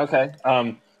 Okay.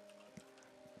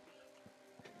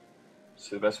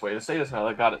 So the best way to say this now that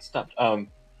I got it stumped.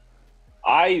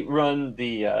 I run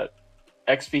the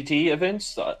XPT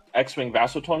events, the X-Wing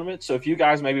Vassal tournament. So if you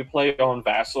guys maybe play on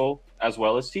Vassal as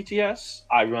well as TTS,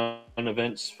 I run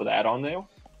events for that on there.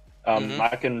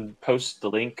 I can post the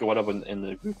link or whatever in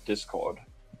the group Discord,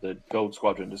 the Gold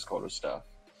Squadron Discord or stuff.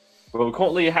 We're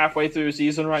currently halfway through the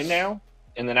season right now,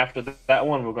 and then after that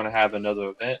one, we're going to have another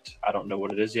event. I don't know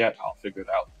what it is yet. I'll figure it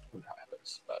out when it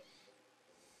happens. But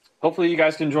hopefully you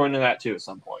guys can join in that too at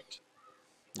some point.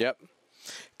 Yep.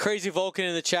 Crazy Vulcan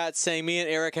in the chat saying, me and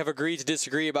Eric have agreed to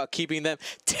disagree about keeping them.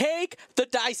 Take the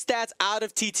dice stats out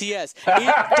of TTS.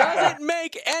 It doesn't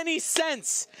make any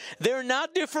sense. They're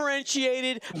not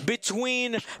differentiated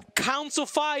between council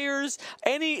fires.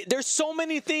 There's so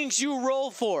many things you roll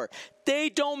for. They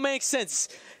don't make sense.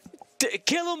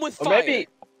 Kill them with fire.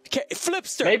 Okay,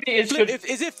 Flipster. Maybe it should.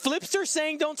 Is it Flipster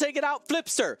saying don't take it out?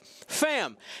 Flipster,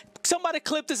 fam, somebody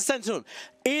clip this and send it to him.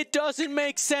 It doesn't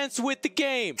make sense with the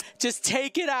game. Just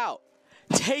take it out.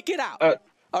 Take it out.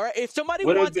 All right. If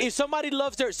somebody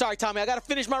loves their, sorry, Tommy, I gotta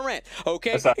finish my rant.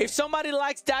 Okay. If somebody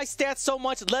likes dice stats so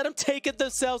much, let them take it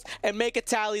themselves and make a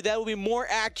tally. That will be more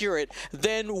accurate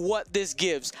than what this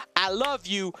gives. I love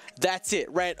you. That's it.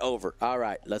 Rant over. All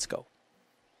right. Let's go.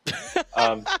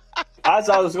 As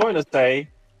I was going to say,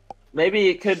 maybe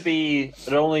it could be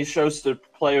it only shows the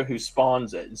player who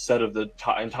spawns it instead of the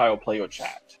entire player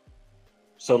chat.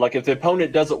 So, like, if the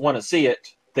opponent doesn't want to see it,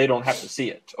 they don't have to see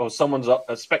it. Or someone's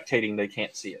spectating, they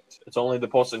can't see it. It's only the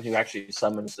person who actually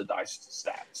summons the dice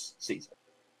stats sees it.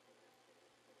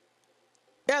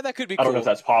 Yeah, that could be cool. I don't know if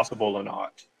that's possible or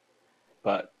not,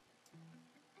 but...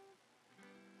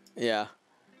 Yeah.